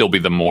be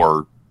the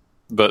more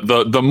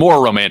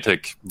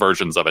romantic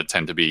versions of it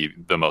tend to be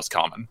the most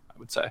common, I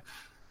would say.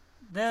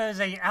 There's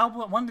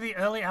one of the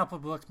early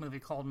Albert Brooks movie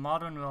called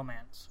Modern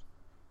Romance.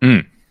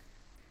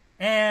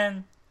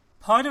 And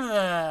part of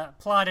the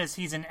plot is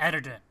he's an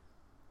editor.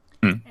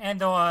 And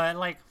there are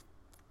like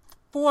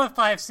 4 or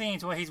 5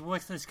 scenes where he's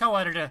with his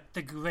co-editor,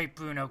 the great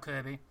Bruno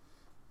Kirby.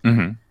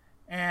 And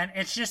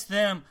it's just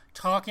them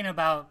talking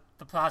about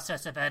the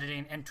process of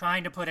editing and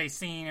trying to put a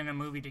scene in a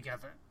movie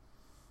together.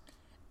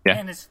 Yeah.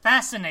 And it's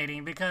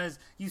fascinating because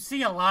you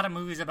see a lot of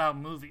movies about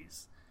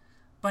movies,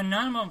 but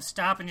none of them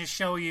stop and just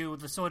show you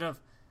the sort of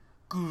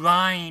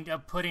grind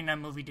of putting a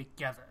movie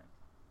together.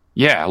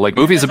 Yeah, like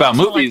movies about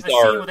movies like a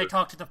scene where they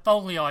talk to the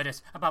Foley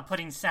artist about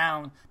putting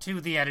sound to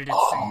the edited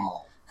scene.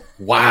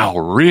 Wow,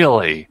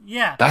 really?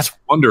 Yeah. That's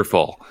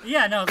wonderful.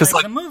 Yeah, no,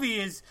 like, the movie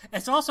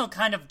it's also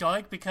kind of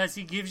dark because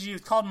he gives you,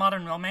 it's called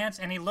Modern Romance,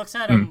 and he looks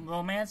at a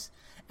romance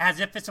as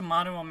if it's a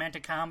modern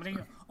romantic comedy,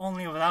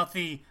 only without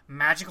the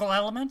magical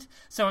element.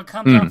 So it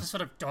comes off as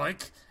sort of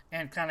dark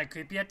and kind of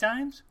creepy at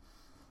times.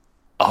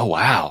 Oh,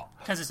 wow.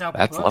 Because it's Albert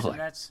That's Brooks. lovely.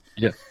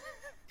 Yeah.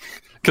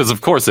 Because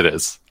of course it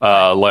is.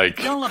 Like,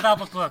 you don't love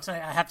Albert Brooks. I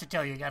have to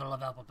tell you, you gotta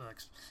love Albert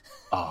Brooks.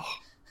 Oh,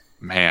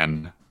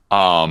 man.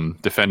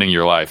 Defending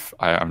your life.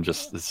 I'm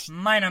just this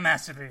minor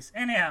masterpiece.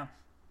 Anyhow.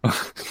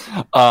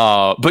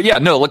 But yeah,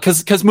 no,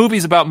 because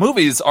movies about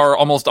movies are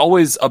almost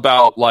always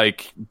about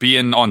like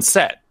being on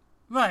set.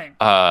 Right.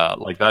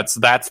 Like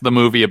that's the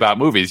movie about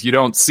movies. You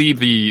don't see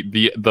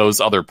the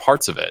those other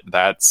parts of it.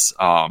 That's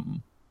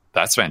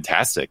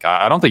fantastic.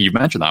 I don't think you've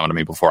mentioned that one to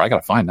me before. I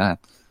gotta find that.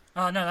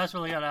 Oh no, that's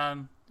really good.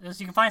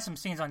 You can find some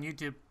scenes on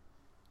YouTube.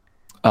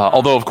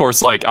 Although, of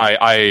course, like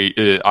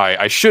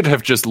I should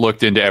have just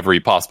looked into every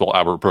possible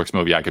Albert Brooks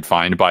movie I could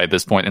find by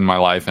this point in my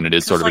life, and it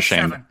is sort of a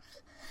shame.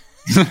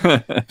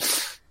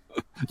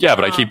 Yeah,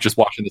 but I keep just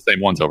watching the same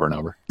ones over and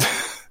over.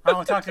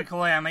 I'll talk to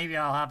Koya. Maybe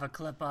I'll have a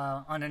clip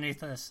underneath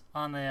this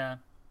on the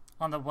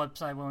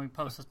website when we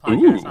post this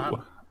podcast.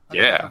 Ooh,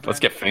 yeah, let's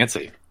get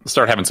fancy. Let's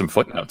start having some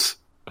footnotes.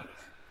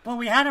 Well,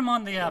 we had him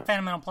on the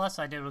Fundamental Plus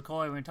I did with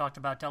Koya when we talked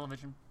about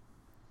television.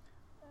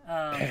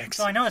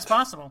 So I know it's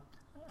possible.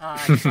 I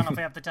just don't know if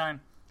we have the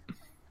time.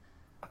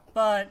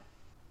 But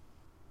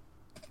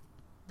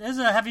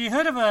have you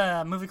heard of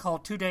a movie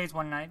called 2 Days,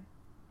 1 Night?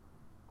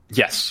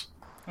 Yes.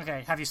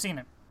 Okay, have you seen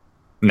it?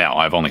 No,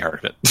 I've only heard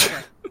of it.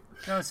 Okay.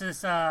 So it's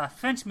this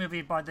French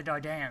movie by the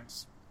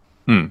Dardans.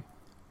 And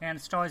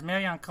it stars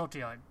Marion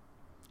Cotillard.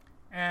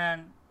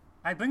 And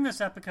I bring this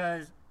up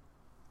because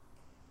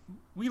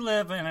we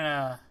live in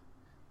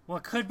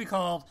what could be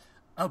called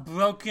a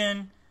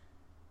broken,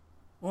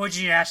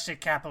 orgiastic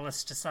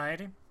capitalist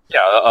society.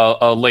 Yeah,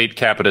 a late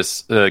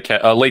capitalist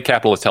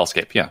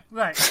hellscape. Yeah,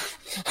 right.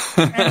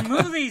 And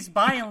movies,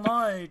 by and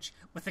large,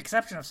 with the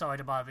exception of Sorry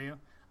to Bother You,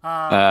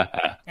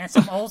 and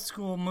some old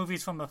school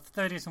movies from the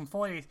 30s and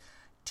 40s,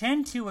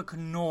 tend to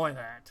ignore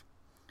that.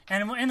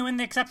 And in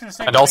the exception of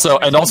and also,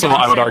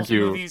 I would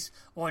argue movies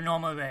or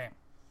Norma Ray.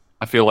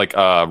 I feel like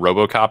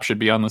RoboCop should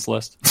be on this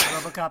list.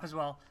 RoboCop as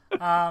well.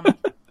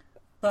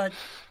 But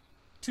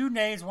 2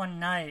 Days, 1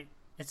 Night.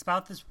 It's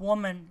about this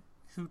woman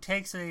who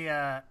takes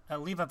a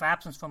leave of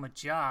absence from a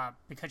job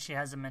because she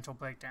has a mental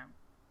breakdown.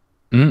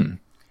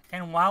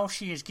 And while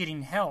she is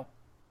getting help,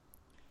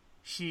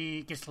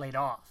 she gets laid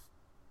off.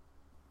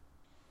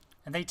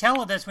 And they tell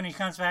her this when he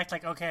comes back,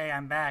 like, okay,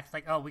 I'm back.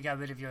 Like, oh, we got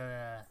rid of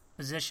your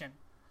position.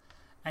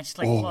 And she's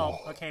like, well,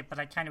 okay, but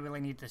I kind of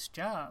really need this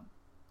job.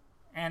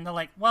 And they're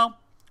like, well,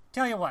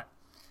 tell you what.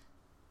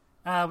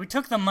 We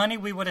took the money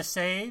we would have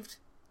saved,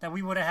 that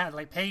we would have had,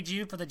 like, paid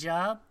you for the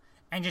job,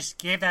 and just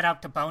gave that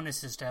out to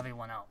bonuses to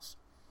everyone else.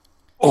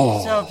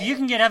 So if you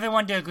can get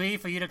everyone to agree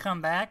for you to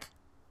come back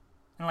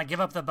and like give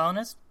up the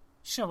bonus,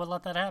 sure, we'll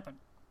let that happen.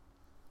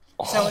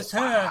 So it's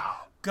her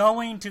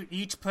going to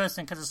each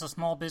person because it's a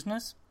small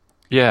business.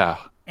 Yeah.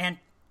 And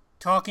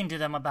talking to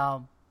them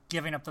about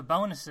giving up the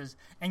bonuses.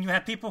 And you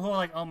have people who are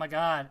like, oh my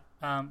God.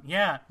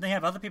 Yeah. They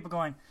have other people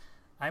going,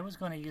 I was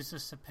going to use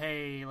this to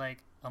pay like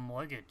a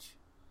mortgage.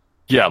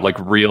 Yeah, like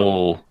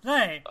real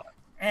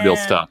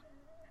stuff.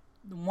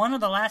 One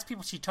of the last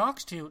people she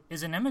talks to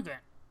is an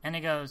immigrant. And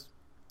he goes,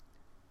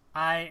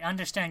 I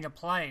understand your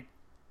plight.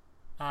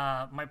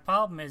 My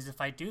problem is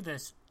if I do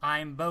this,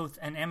 I'm both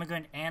an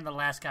immigrant and the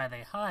last guy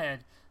they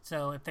hired.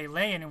 So if they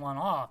lay anyone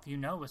off, you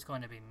know it's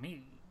going to be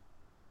me.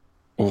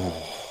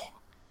 Oh.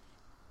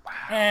 Wow.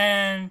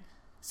 And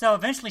so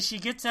eventually she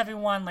gets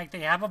everyone, like they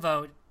have a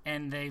vote,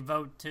 and they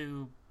vote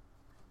to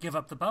give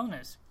up the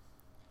bonus.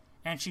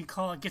 And she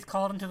gets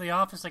called into the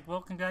office like,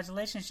 well,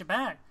 congratulations, you're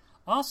back.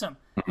 Awesome.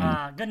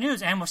 Good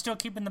news. And we're still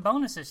keeping the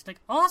bonuses. She's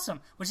like,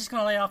 awesome. We're just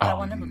going to lay off that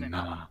one immigrant.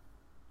 No.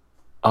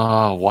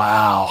 Oh,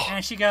 wow.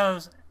 And she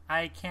goes,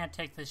 I can't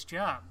take this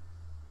job.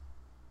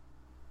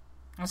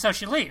 And so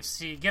she leaves.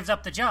 She gives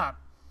up the job.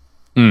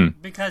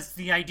 Because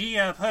the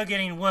idea of her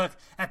getting work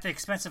at the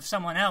expense of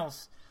someone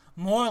else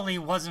morally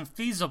wasn't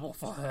feasible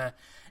for her.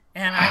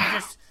 And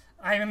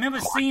I remember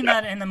seeing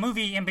that in the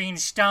movie and being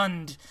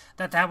stunned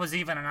that was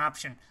even an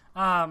option.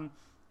 I've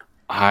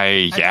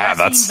seen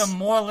the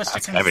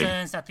moralistic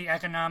concerns that the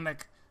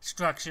economic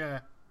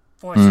structure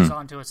forces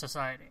onto a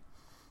society.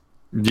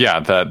 Yeah,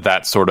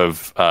 that sort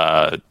of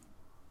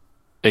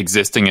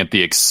existing at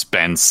the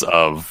expense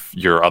of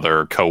your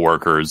other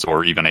coworkers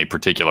or even a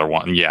particular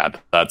one. Yeah,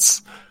 that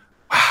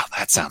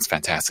sounds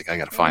fantastic. I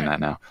got to find that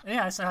now.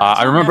 Yeah, so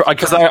I remember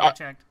because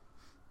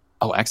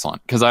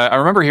excellent. Because I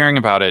remember hearing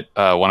about it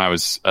when I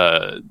was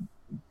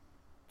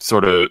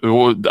sort of,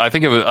 I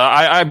think it was,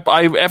 I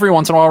every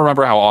once in a while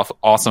remember how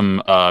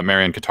awesome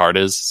Marion Cotillard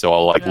is, so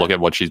I'll like look at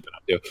what she's been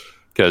up to,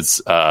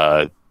 because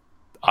I'm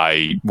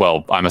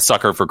a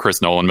sucker for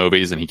Chris Nolan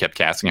movies, and he kept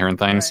casting her in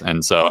things,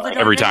 and so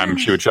every time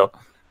she would show.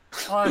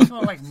 It's sort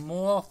of like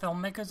more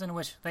filmmakers in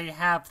which they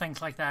have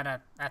things like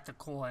that at the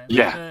core.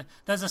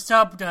 There's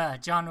a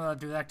genre of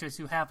directors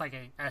who have like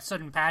a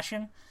certain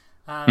passion.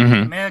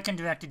 American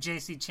director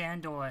J.C.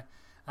 Chandor,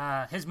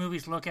 his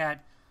movies look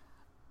at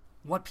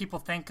what people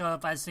think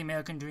of as the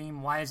American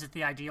dream, why is it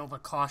the ideal, the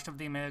cost of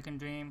the American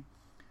dream.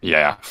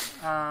 Yeah.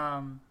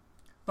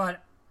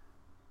 But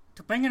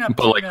to bring it up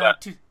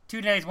to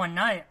 2 Days, 1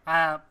 Night,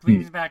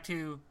 brings back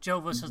to Joe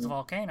versus the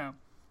Volcano,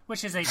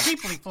 which is a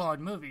deeply flawed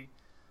movie.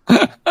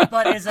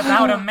 But is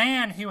about a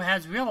man who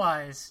has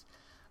realized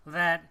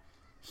that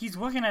he's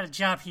working at a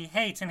job he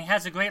hates, and he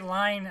has a great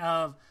line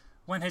of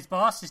when his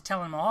boss is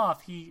telling him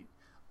off, he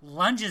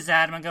lunges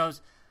at him and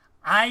goes,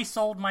 "I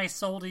sold my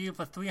soul to you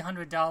for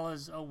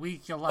 $300 a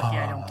week. You're lucky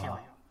I don't kill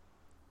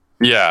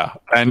you." Yeah,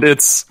 and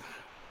it's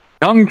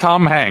young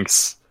Tom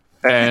Hanks,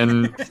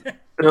 and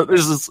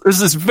this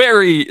is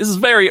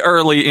very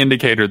early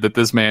indicator that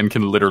this man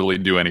can literally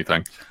do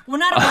anything. Well,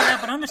 not about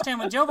that, but understand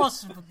when Joe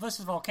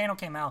versus Volcano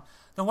came out,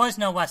 there was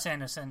no Wes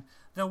Anderson,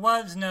 there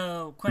was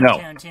no Quentin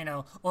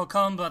Tarantino or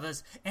Coen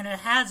Brothers, and it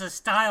has a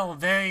style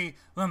very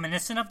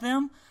reminiscent of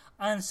them.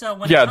 And so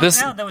when it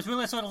comes out, there was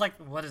really sort of like,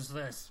 what is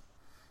this?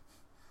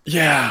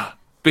 Yeah,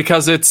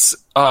 because it's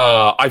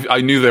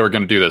I knew they were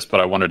going to do this, but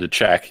I wanted to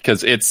check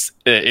because it's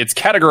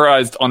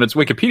categorized on its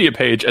Wikipedia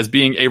page as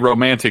being a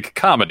romantic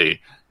comedy,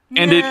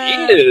 and it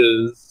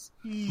is,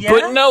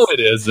 but no,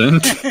 it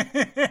isn't.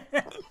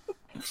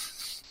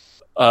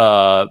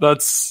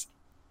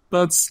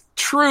 That's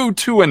true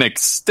to an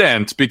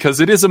extent because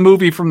it is a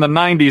movie from the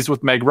 90s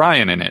with Meg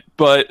Ryan in it,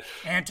 but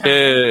and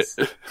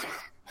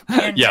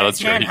yeah, that's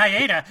Dan true.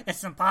 Hyeta.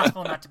 It's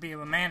impossible not to be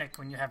romantic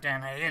when you have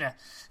Dan Hyeta.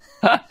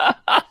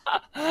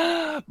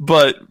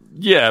 But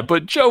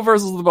Joe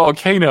versus the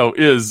Volcano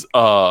is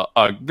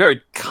a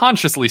very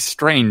consciously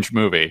strange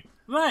movie,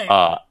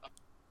 right?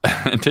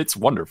 And it's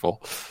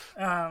wonderful.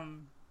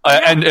 And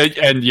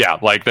yeah,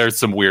 like there's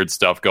some weird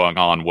stuff going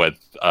on with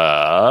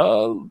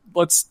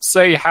let's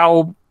say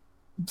how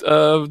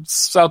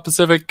South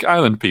Pacific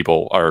Island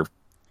people are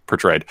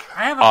portrayed.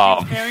 I have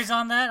a few theories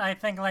on that. I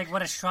think like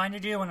what it's trying to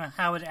do and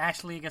how it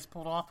actually gets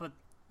pulled off, but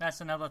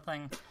that's another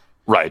thing.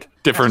 Right,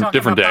 different day.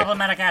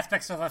 Problematic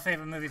aspects of our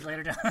favorite movies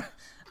later.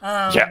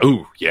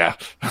 Yeah.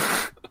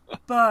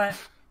 But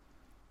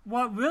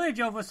what really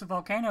Joe vs.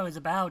 Volcano is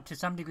about, to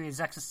some degree, is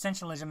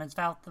existentialism. It's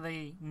about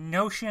the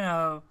notion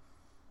of,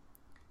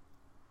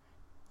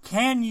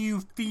 can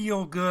you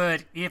feel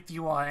good if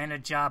you are in a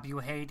job you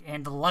hate,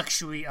 and the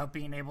luxury of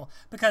being able...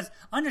 Because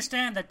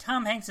understand that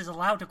Tom Hanks is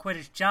allowed to quit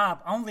his job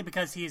only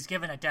because he is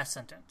given a death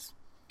sentence.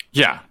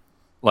 Yeah.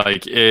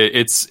 Like,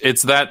 it's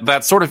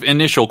that sort of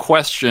initial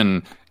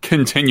question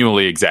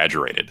continually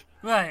exaggerated.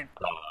 Right.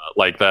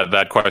 Like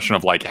that question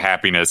of, like,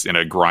 happiness in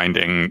a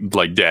grinding,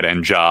 like,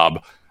 dead-end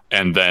job,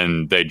 and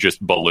then they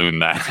just balloon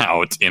that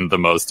out in the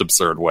most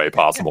absurd way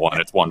possible, and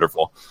it's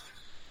wonderful.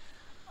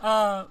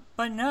 But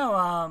no,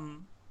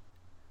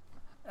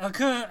 I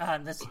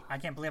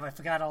can't believe I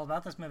forgot all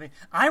about this movie.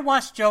 I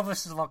watched Joe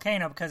vs.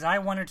 Volcano because I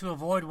wanted to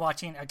avoid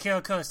watching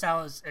Akira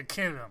Kurosawa's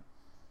Akira.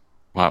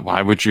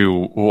 Why would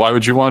you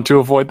want to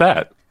avoid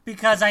that?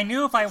 Because I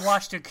knew if I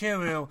watched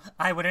Akira,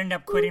 I would end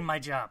up quitting my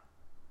job.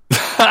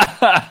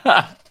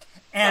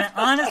 And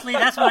honestly,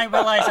 that's when I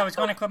realized I was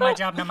going to quit my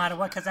job no matter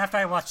what, because after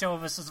I watched Joe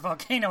vs.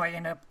 Volcano, I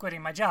ended up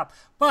quitting my job.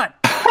 But...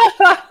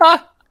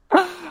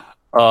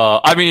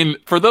 I mean,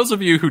 for those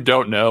of you who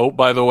don't know,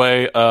 by the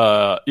way,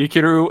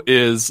 Ikiru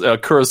is a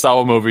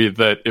Kurosawa movie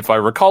that, if I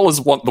recall,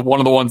 is one of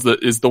the ones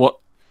that is the one.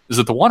 Is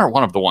it the one or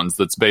one of the ones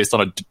that's based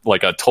on a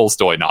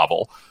Tolstoy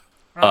novel?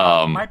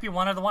 Might be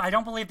one of the ones. I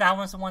don't believe that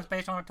one's the one's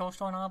based on a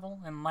Tolstoy novel.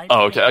 It might. Be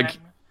okay.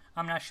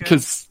 I'm not sure.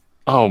 Because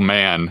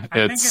man,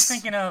 I think you're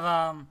thinking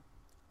of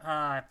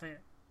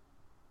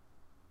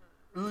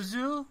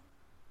Uzu.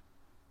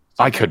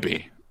 I could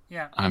be.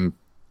 Yeah.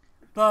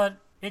 But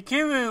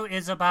Ikiru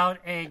is about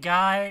a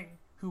guy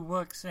who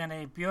works in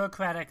a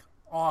bureaucratic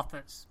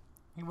office.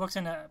 He works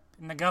in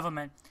the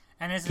government,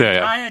 and his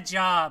entire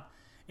job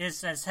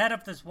is, as head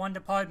of this one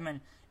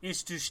department,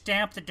 is to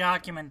stamp the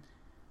document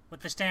with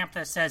the stamp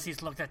that says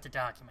he's looked at the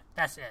document.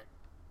 That's it.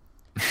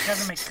 He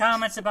doesn't make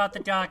comments about the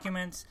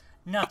documents,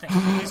 nothing.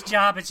 His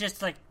job is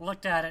just like,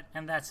 looked at it,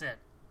 and that's it.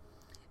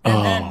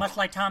 And then, much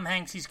like Tom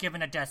Hanks, he's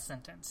given a death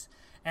sentence.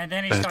 And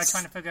then he starts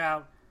trying to figure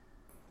out,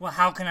 well,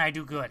 how can I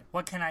do good?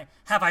 What can I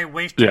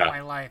wasted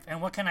my life?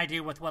 And what can I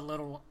do with what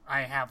little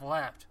I have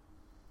left?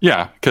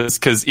 Yeah, because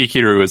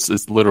Ikiru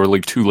is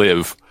literally to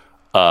live,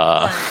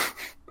 to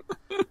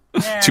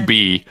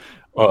be,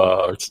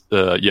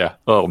 yeah.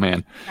 Oh,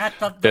 man.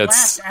 The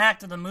last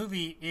act of the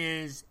movie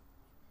is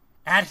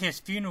at his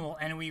funeral,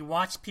 and we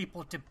watch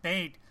people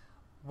debate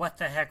what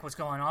the heck was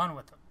going on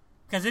with him.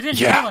 Because it didn't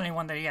tell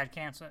anyone that he had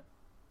cancer.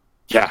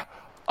 Yeah.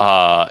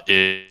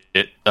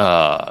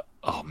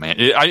 Oh man,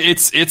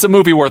 it's a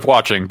movie worth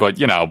watching, but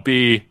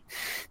be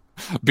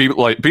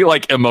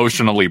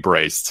emotionally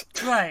braced.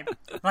 Right,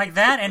 like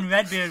that and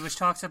Redbeard, which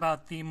talks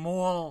about the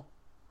moral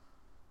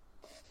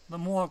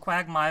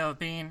quagmire of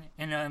being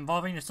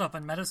involving yourself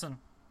in medicine.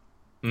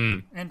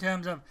 In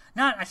terms of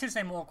I should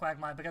say moral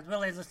quagmire, because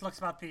really this looks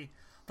about the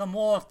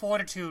moral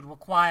fortitude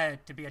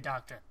required to be a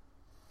doctor.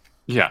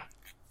 Yeah.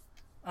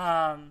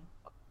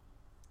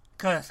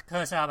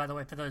 Kurosawa, by the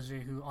way, for those of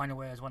you who aren't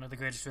aware, is one of the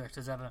greatest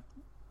directors ever.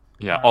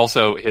 Yeah.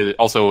 Also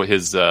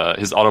his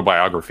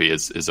autobiography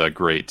is a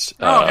great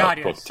book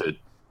yes. to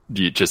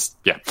just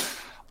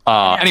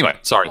Anyway,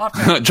 sorry.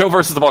 Joe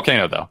versus the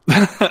volcano, though.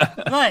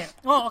 Right.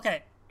 Well,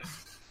 okay.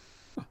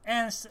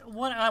 And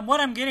what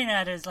I'm getting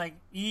at is like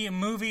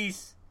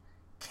movies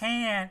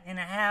can and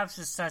have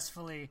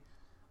successfully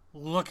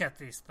look at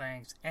these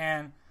things,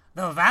 and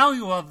the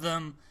value of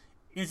them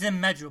is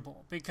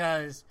immeasurable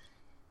because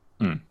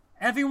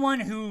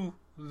everyone who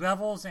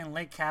revels in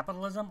late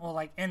capitalism, or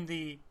like in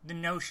the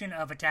notion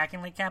of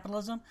attacking late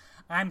capitalism,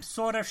 I'm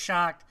sort of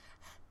shocked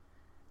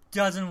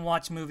doesn't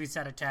watch movies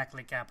that attack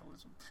late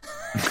capitalism.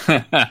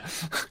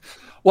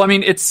 Well, I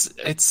mean, it's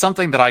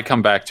something that I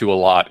come back to a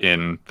lot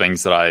in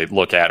things that I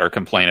look at or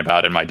complain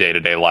about in my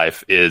day-to-day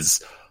life.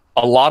 Is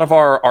a lot of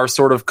our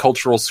sort of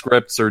cultural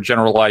scripts or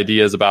general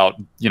ideas about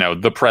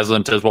the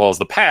present as well as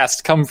the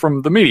past come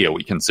from the media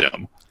we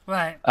consume.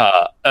 Right.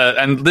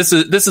 And this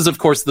is of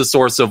course the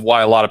source of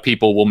why a lot of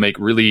people will make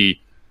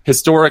really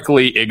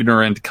historically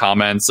ignorant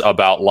comments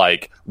about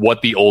like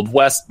what the Old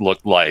West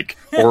looked like,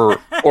 or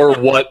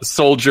what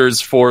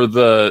soldiers for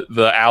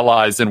the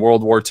Allies in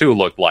World War II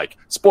looked like.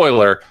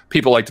 Spoiler: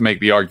 people like to make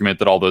the argument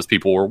that all those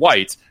people were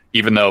white,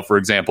 even though, for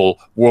example,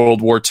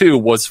 World War II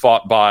was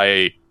fought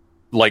by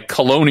like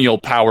colonial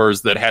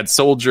powers that had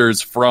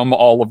soldiers from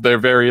all of their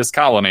various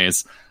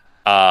colonies,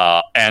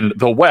 and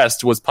the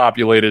West was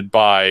populated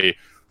by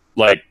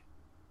like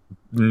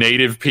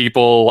native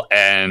people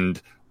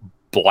and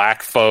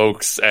black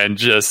folks and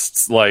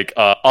just like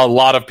a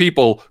lot of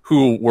people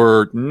who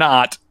were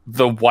not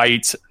the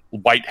white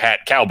hat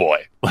cowboy.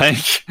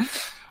 Like,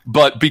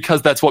 but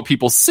because that's what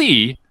people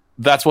see,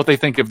 that's what they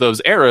think of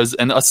those eras.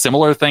 And a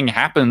similar thing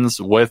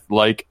happens with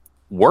like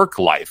work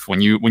life.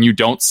 When you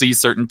don't see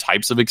certain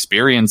types of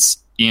experience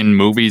in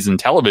movies and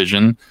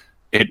television,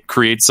 it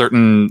creates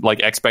certain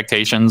like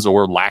expectations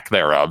or lack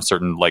thereof,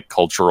 certain like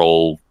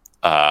cultural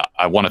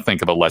I want to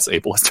think of a less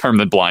ableist term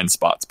than blind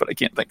spots, but I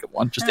can't think of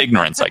one. Just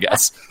ignorance, I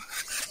guess.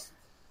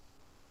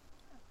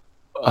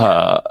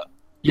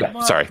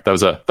 Sorry, that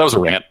was a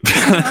rant.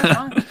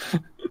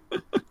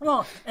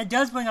 Well, it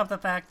does bring up the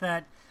fact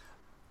that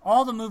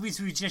all the movies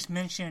we just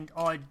mentioned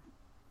are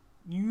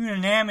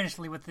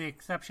unanimously, with the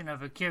exception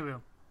of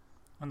Akiru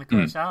and the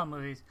Kurosawa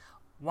movies,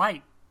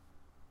 white.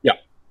 Yeah,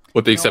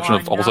 with the exception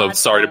of also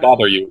Sorry to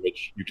Bother You,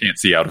 which you can't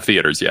see out of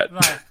theaters yet.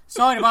 Right.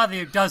 Sorry to Bother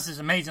You does this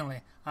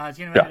amazingly. I was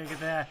getting ready to get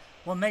there.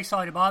 What makes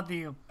Sorry to Bother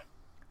You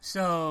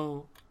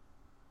so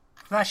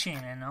crushing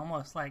and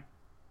almost like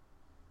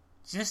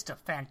just a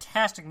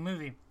fantastic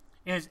movie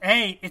is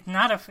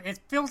it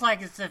feels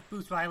like it's if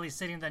Bruce Riley's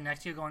sitting there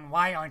next to you going,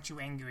 why aren't you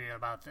angry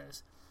about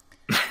this?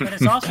 But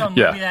it's also a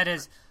movie that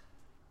is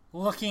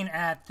looking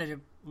at the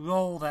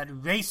role that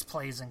race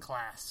plays in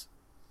class.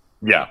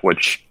 Yeah,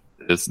 which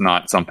is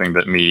not something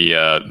that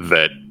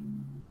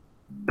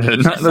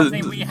it's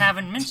something we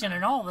haven't mentioned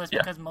in all of this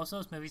because most of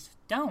those movies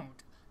don't.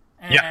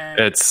 And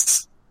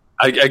it's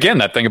again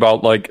that thing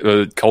about like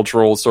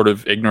cultural sort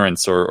of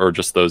ignorance or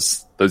just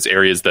those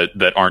areas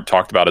that aren't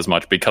talked about as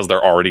much because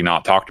they're already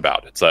not talked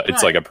about. It's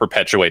like a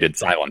perpetuated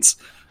silence.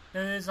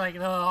 There's like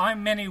there aren't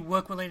many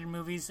work-related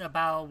movies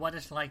about what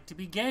it's like to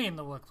be gay in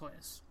the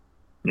workplace.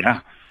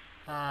 Yeah.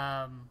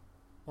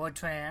 Or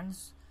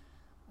trans,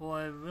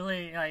 or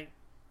really like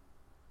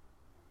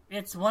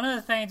it's one of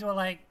the things where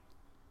like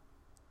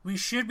we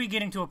should be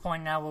getting to a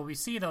point now where we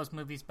see those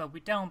movies, but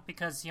we don't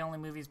because the only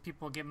movies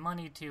people give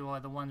money to are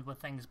the ones where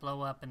things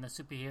blow up and the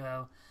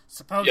superhero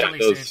supposedly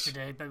saves the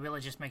day, but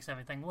really just makes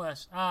everything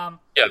worse.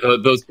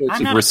 Those books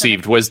have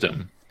received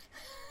wisdom.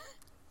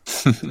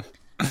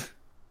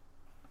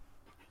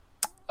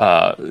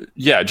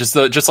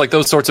 Just like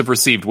those sorts of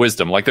received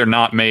wisdom, like they're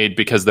not made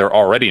because they're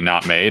already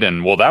not made,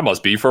 and well, that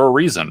must be for a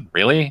reason.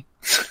 Really?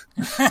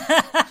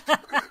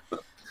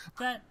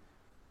 But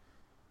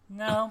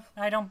no,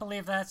 I don't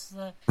believe that's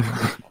the.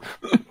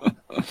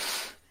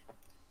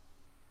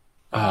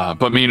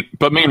 But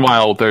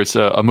meanwhile, there's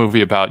a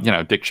movie about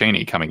Dick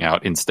Cheney coming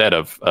out instead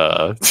of.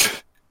 I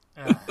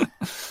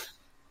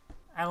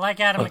like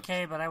Adam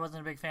McKay, but I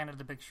wasn't a big fan of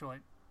The Big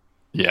Short.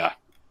 Yeah,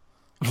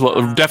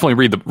 definitely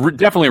read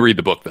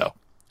the book though.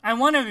 I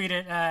want to read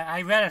it.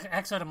 I read an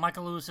excerpt of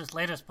Michael Lewis's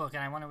latest book,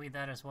 and I want to read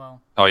that as well.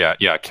 Oh yeah.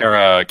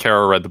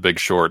 Kara read The Big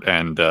Short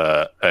and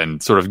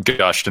sort of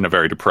gushed in a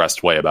very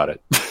depressed way about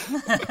it.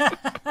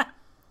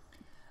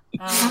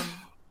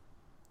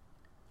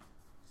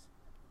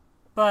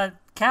 But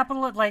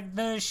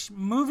the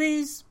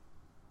movies,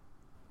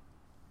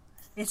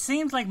 it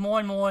seems like more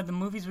and more the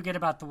movies we get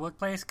about the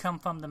workplace come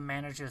from the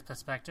manager's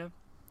perspective.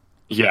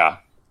 Yeah.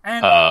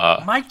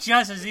 And Mike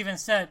Judge has even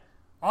said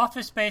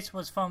Office Space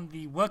was from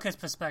the worker's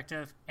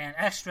perspective and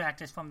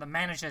Extract is from the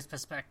manager's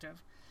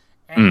perspective.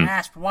 And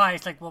asked why,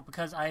 it's like, well,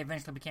 because I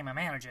eventually became a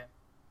manager.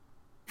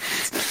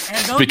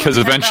 And those because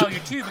eventually,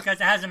 value too,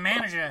 because as a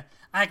manager,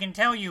 I can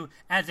tell you,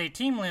 as a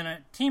team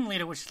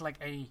leader, which is like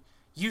a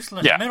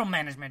useless middle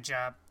management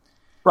job.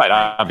 Right,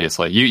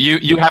 obviously,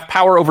 you have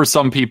power over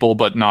some people,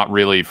 but not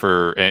really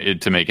for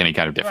it to make any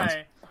kind of difference.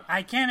 Right,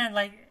 I can't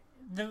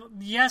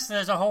yes,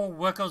 there's a whole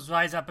workers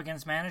rise up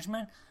against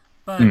management,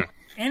 but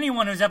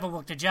anyone who's ever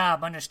worked a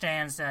job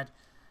understands that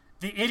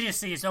the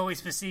idiocy is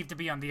always perceived to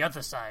be on the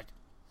other side.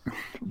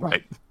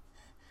 Right.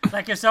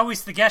 Like, it's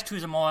always the guest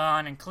who's a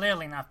moron and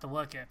clearly not the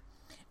worker.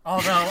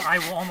 Although I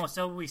will almost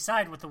always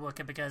side with the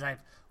worker because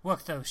I've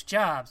worked those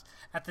jobs.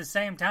 At the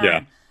same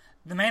time,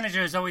 the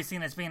manager is always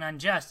seen as being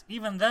unjust,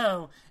 even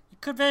though it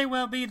could very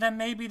well be that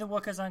maybe the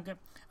workers aren't good.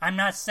 I'm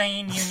not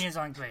saying unions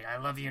aren't great. I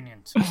love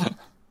unions.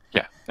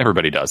 Yeah,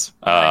 everybody does.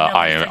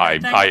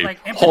 I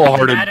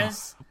wholeheartedly,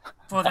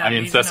 for that I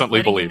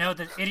incessantly believe. You know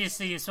that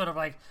idiocy is sort of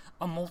like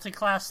a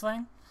multi-class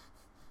thing.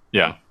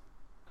 Yeah.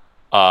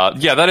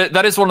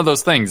 That is one of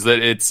those things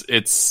that it's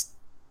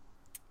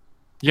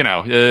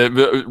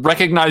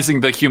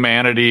recognizing the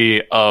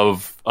humanity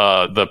of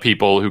the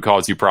people who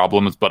cause you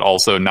problems, but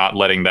also not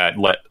letting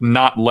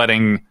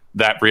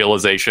that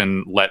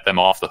realization let them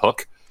off the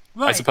hook.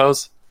 Right. I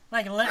suppose.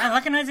 Like,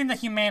 recognizing the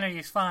humanity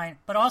is fine,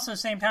 but also at the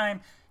same time,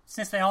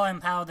 since they all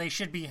empower, they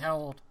should be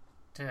held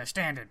to a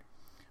standard.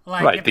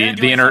 Like, right. If they're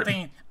doing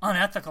something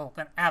unethical,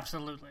 then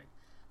absolutely.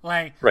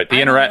 Like, right.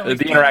 The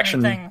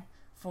interaction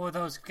for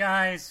those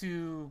guys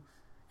who,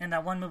 in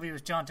that one movie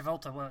was John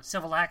Travolta,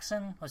 Civil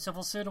Action or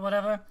Civil Suit or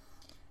whatever.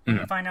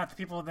 You find out that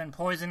people have been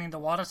poisoning the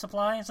water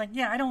supply. It's like,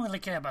 yeah, I don't really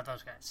care about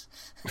those guys.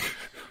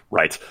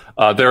 Right.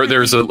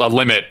 There's a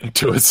limit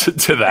to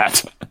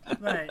that.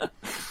 Right.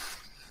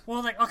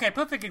 Well, like, okay,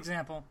 perfect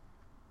example.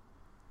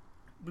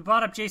 We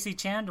brought up J.C.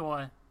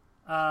 Chandor.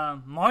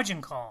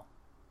 Margin Call.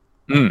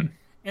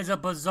 Is a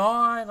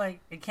bizarre, like,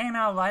 it came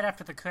out right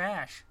after the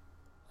crash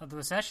of the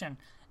recession,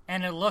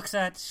 and it looks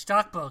at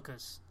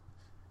stockbrokers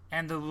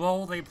and the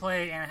role they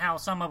play and how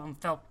some of them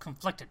felt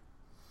conflicted.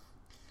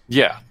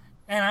 Yeah.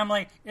 And I'm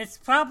like, it's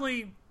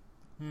probably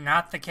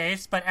not the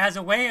case, but as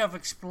a way of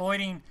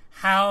exploiting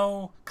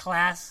how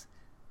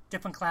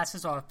different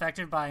classes are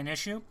affected by an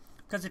issue,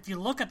 because if you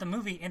look at the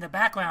movie, in the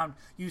background,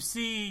 you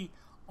see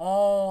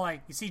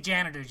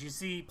janitors, you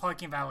see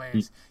parking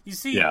valets, you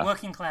see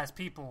working class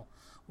people,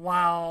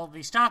 while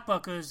the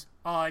stockbrokers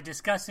are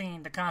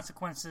discussing the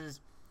consequences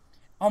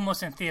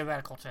almost in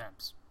theoretical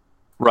terms.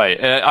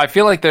 Right. I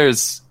feel like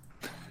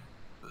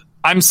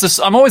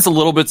I'm always a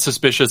little bit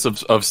suspicious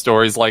of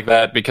stories like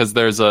that, because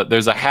there's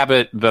a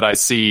habit that I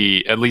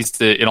see, at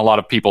least in a lot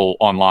of people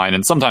online,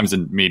 and sometimes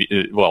in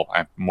media,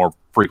 more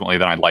frequently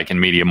than I'd like in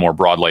media more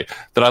broadly,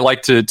 that I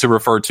like to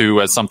refer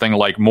to as something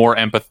like more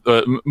like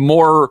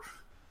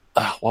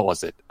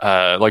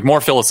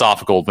more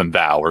philosophical than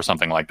thou, or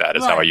something like that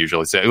is how I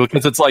usually say it.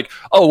 Because it's like,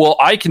 oh, well,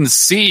 I can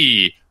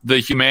see the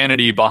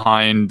humanity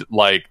behind,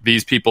 like,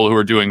 these people who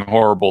are doing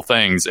horrible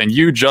things, and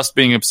you just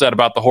being upset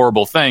about the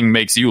horrible thing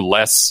makes you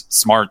less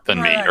smart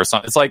than me, or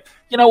something. It's like,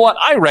 you know what?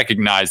 I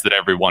recognize that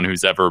everyone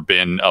who's ever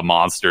been a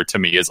monster to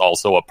me is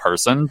also a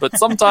person, but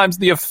sometimes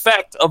the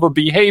effect of a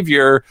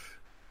behavior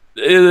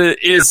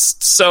is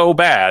so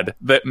bad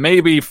that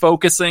maybe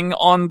focusing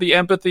on the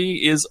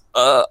empathy is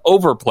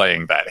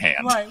overplaying that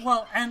hand. Right.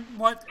 Well, and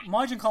what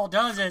Margin Call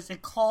does is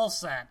it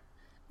calls that.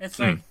 It's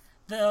like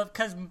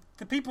because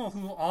the people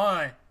who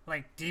are,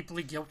 like,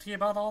 deeply guilty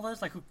about all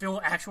this, like, who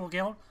feel actual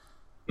guilt,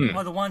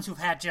 are the ones who've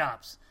had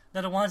jobs.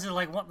 They're the ones that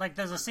like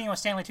there's a scene with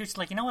Stanley Tucci,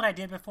 like, you know what I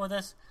did before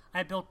this?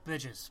 I built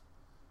bridges.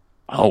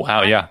 Oh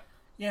wow, yeah.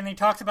 Yeah, and he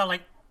talks about,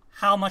 like,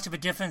 how much of a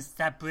difference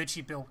that bridge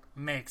he built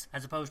makes,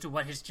 as opposed to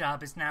what his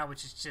job is now,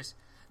 which is just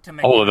to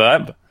make. Oh,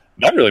 that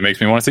really makes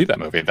me want to see that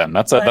movie. Then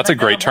that's a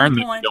great turn.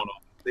 That you don't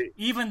see.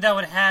 Even though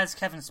it has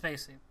Kevin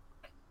Spacey.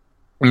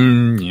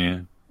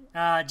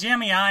 Yeah.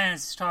 Jeremy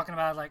Irons is talking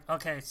about, like,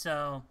 okay,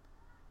 so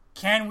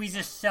can we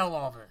just sell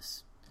all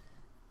this?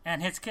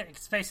 And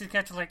Spacey's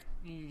catch was like,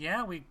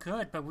 yeah, we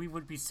could, but we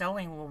would be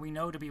selling what we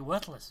know to be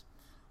worthless.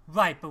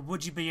 Right, but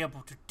would you be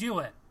able to do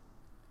it?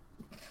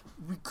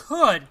 We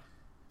could,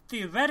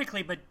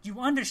 theoretically, but you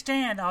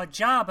understand our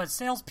job as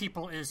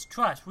salespeople is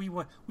trust. We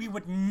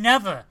would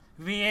never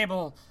be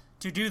able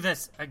to do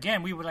this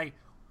again. We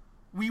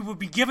would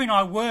be giving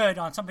our word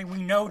on something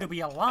we know to be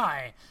a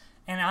lie.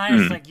 And I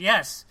was like,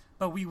 yes,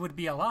 but we would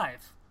be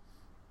alive.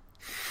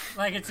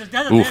 Like, it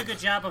does a very good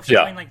job of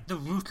showing like the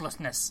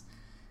ruthlessness.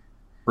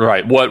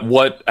 Right.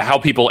 How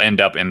people end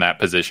up in that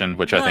position,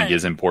 which I think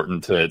is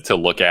important to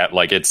look at.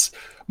 Like, it's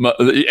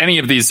any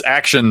of these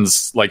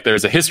actions, like,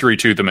 there's a history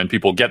to them, and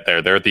people get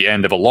there. They're at the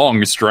end of a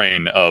long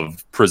strain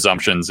of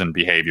presumptions and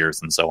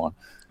behaviors and so on.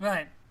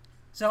 Right.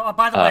 So,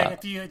 by the way,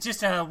 if you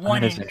just a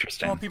warning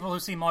for people who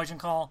see Margin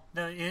Call,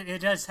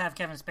 it does have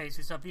Kevin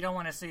Spacey. So if you don't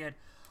want to see it,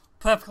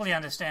 perfectly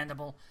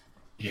understandable.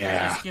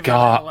 Yeah, just give it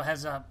a little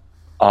heads up.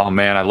 Oh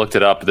man, I looked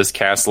it up. This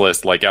cast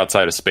list, like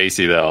outside of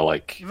Spacey, though,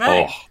 like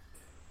Right.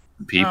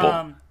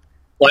 people,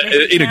 like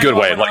Jason in a good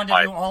Stanhope way. went Like on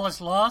to do All Is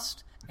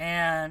Lost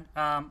and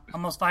A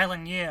Most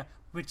Violent Year,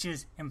 which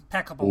is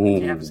impeccable.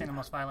 If you haven't seen A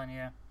Most Violent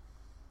Year.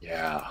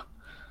 yeah,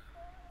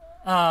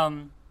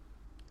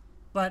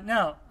 But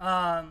no,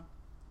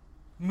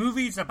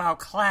 movies about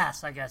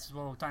class, I guess, is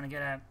what we're trying to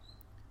get at.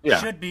 yeah,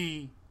 Should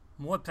be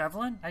more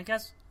prevalent, I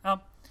guess.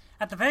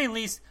 At the very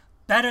least,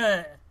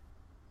 better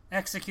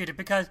executed,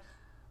 because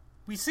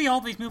we see all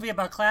these movies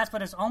about class,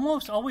 but it's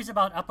almost always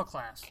about upper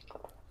class.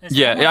 It's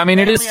Yeah, almost I mean,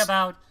 it mainly is-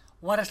 about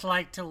what it's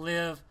like to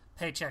live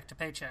paycheck to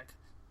paycheck.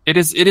 It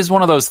is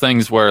one of those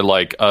things where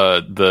like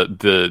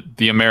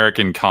the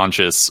American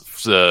conscious,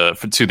 to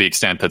the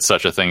extent that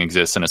such a thing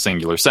exists in a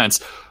singular sense,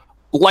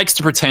 likes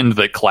to pretend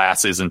that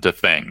class isn't a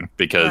thing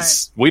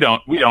because we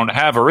don't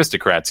have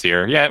aristocrats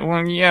here. Yeah,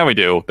 well, yeah, we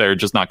do. They're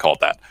just not called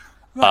that.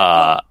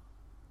 Right.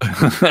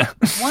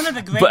 One of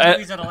the great But,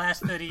 movies of the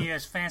last 30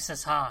 years,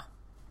 Frances Ha,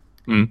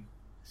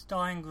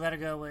 starring Greta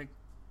Gerwig.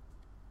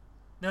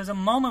 There's a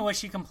moment where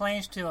she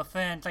complains to a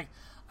friend, like,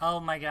 "Oh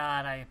my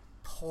God, I'm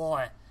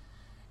poor,"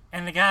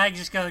 and the guy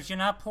just goes, "You're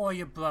not poor,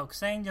 you're broke.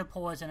 Saying you're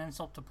poor is an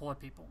insult to poor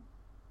people."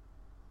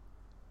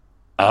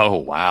 Oh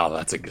wow,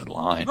 that's a good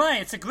line.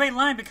 Right, it's a great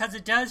line because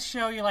it does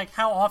show you like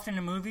how often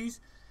in movies,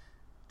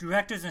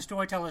 directors and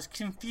storytellers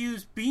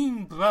confuse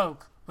being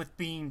broke with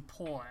being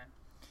poor.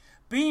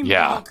 Being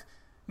broke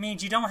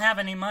means you don't have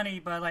any money,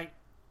 but like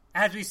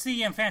as we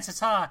see in Frances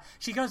Ha,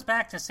 she goes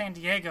back to San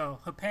Diego.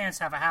 Her parents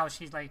have a house.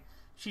 She's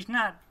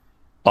not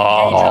engaged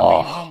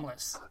on being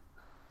homeless.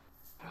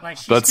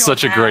 Like That's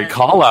such a great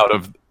call out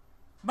of.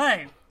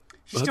 Right.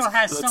 She still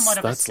has somewhat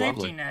of a that's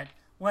safety lovely. net.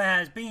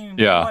 Whereas being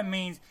Yeah. poor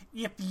means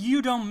if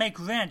you don't make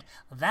rent,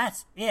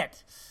 that's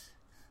it.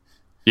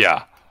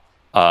 Yeah,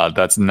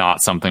 that's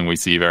not something we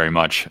see very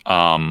much.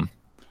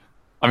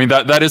 I mean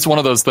that is one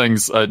of those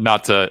things.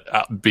 Not to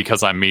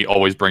because I'm me,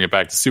 always bring it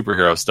back to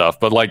superhero stuff,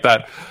 but like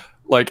that,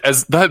 like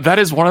as that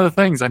is one of the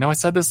things. I know I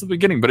said this at the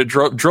beginning, but it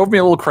drove me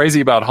a little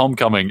crazy about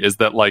Homecoming. Is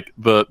that like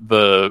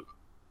the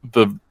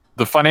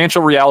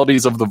financial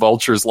realities of the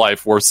Vulture's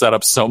life were set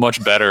up so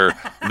much better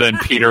than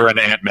Peter and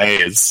Aunt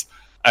May's,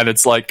 and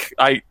it's like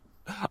I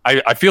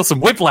feel some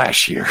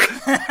whiplash here.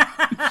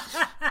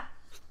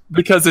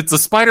 Because it's a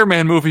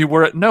Spider-Man movie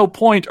where at no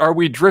point are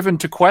we driven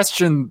to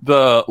question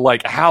the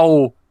like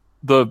how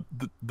the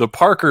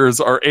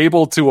Parkers are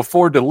able to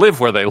afford to live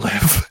where they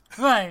live.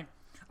 Right.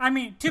 I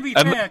mean, to be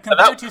And- fair, and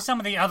compared that- to some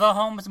of the other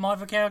homes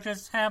Marvel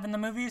characters have in the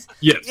movies,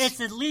 Yes.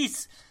 it's at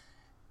least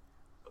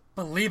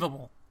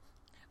believable.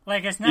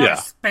 Like, it's not Yeah. a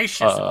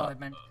spacious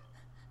apartment.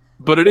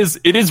 But it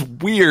is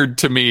weird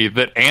to me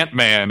that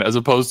Ant-Man, as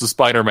opposed to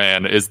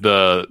Spider-Man, is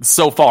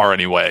so far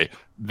anyway,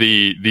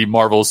 the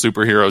Marvel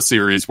superhero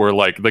series where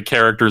like the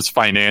characters'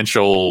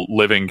 financial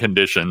living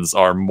conditions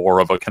are more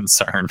of a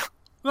concern.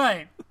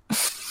 Right.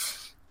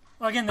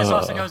 Well, again, this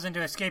also goes into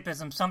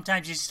escapism.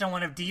 Sometimes you just don't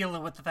want to deal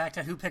with the fact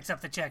that who picks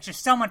up the check.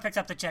 Just someone picks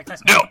up the check.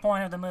 That's not No. the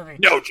point of the movie.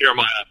 No,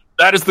 Jeremiah.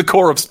 That is the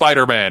core of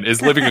Spider-Man,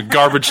 is living a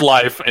garbage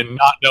life and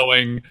not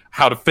knowing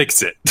how to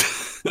fix it.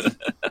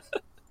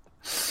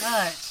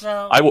 Alright,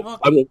 so... I will.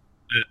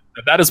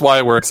 That is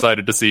why we're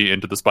excited to see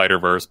Into the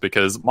Spider-Verse,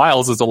 because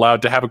Miles is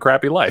allowed to have a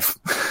crappy life.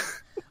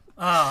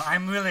 Oh,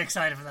 I'm really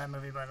excited for that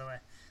movie, by the way.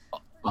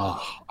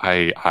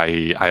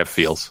 I have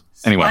feels.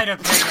 Anyway,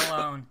 Spider-Pig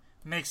alone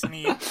makes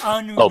me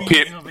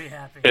unreasonably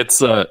happy.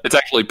 it's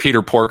actually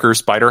Peter Porker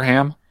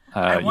Spider-Ham.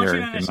 I want you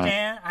to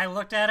understand, I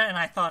looked at it and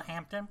I thought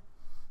Hampton.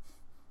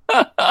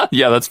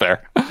 Yeah, that's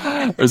fair.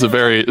 There's a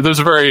very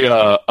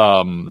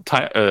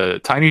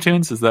Tiny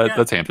Toons.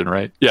 That's Hampton,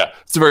 right? Yeah,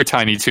 it's a very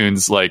Tiny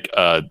Toons like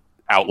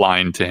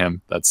outline to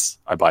him.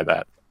 I buy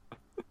that.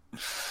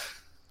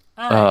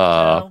 All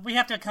right, so we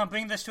have to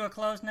bring this to a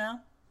close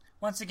now.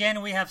 Once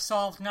again, we have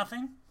solved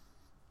nothing.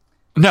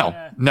 No,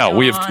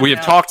 we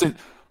have talked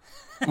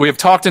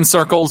in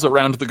circles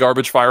around the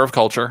garbage fire of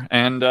culture,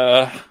 and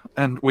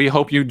we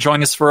hope you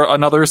join us for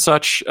another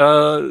such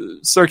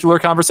circular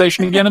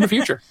conversation again in the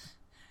future.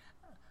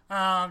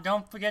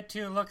 Don't forget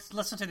to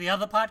listen to the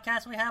other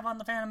podcasts we have on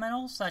the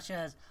Fundamentals, such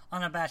as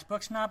Unabashed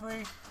Book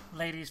Snobbery,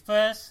 Ladies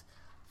First,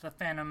 The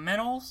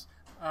Fundamentals,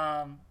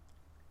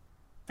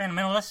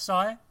 Fundamentalists,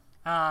 sorry,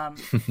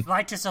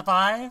 Right to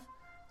Survive,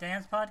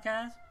 Dan's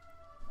podcast.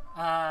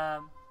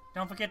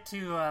 Don't forget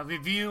to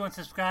review and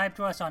subscribe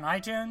to us on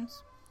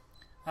iTunes.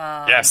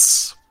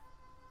 Yes.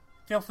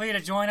 Feel free to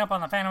join up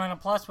on the Fundamental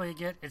Plus, where you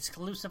get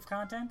exclusive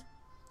content.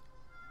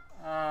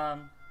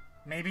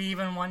 Maybe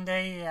even one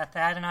day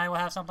Thad and I will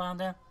have something on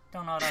there.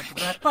 Don't know what I should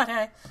bet, but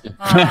hey.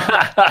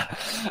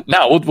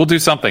 No, we'll do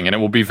something, and it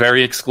will be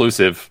very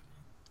exclusive.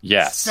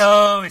 Yes.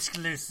 So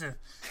exclusive.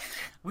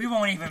 We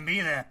won't even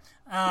be there.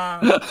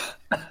 Outside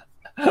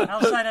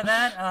of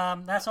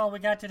that, that's all we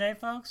got today,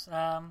 folks.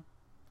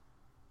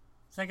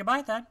 Say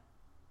goodbye, Thad.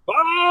 Bye.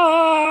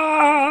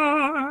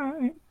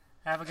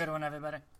 Have a good one, everybody.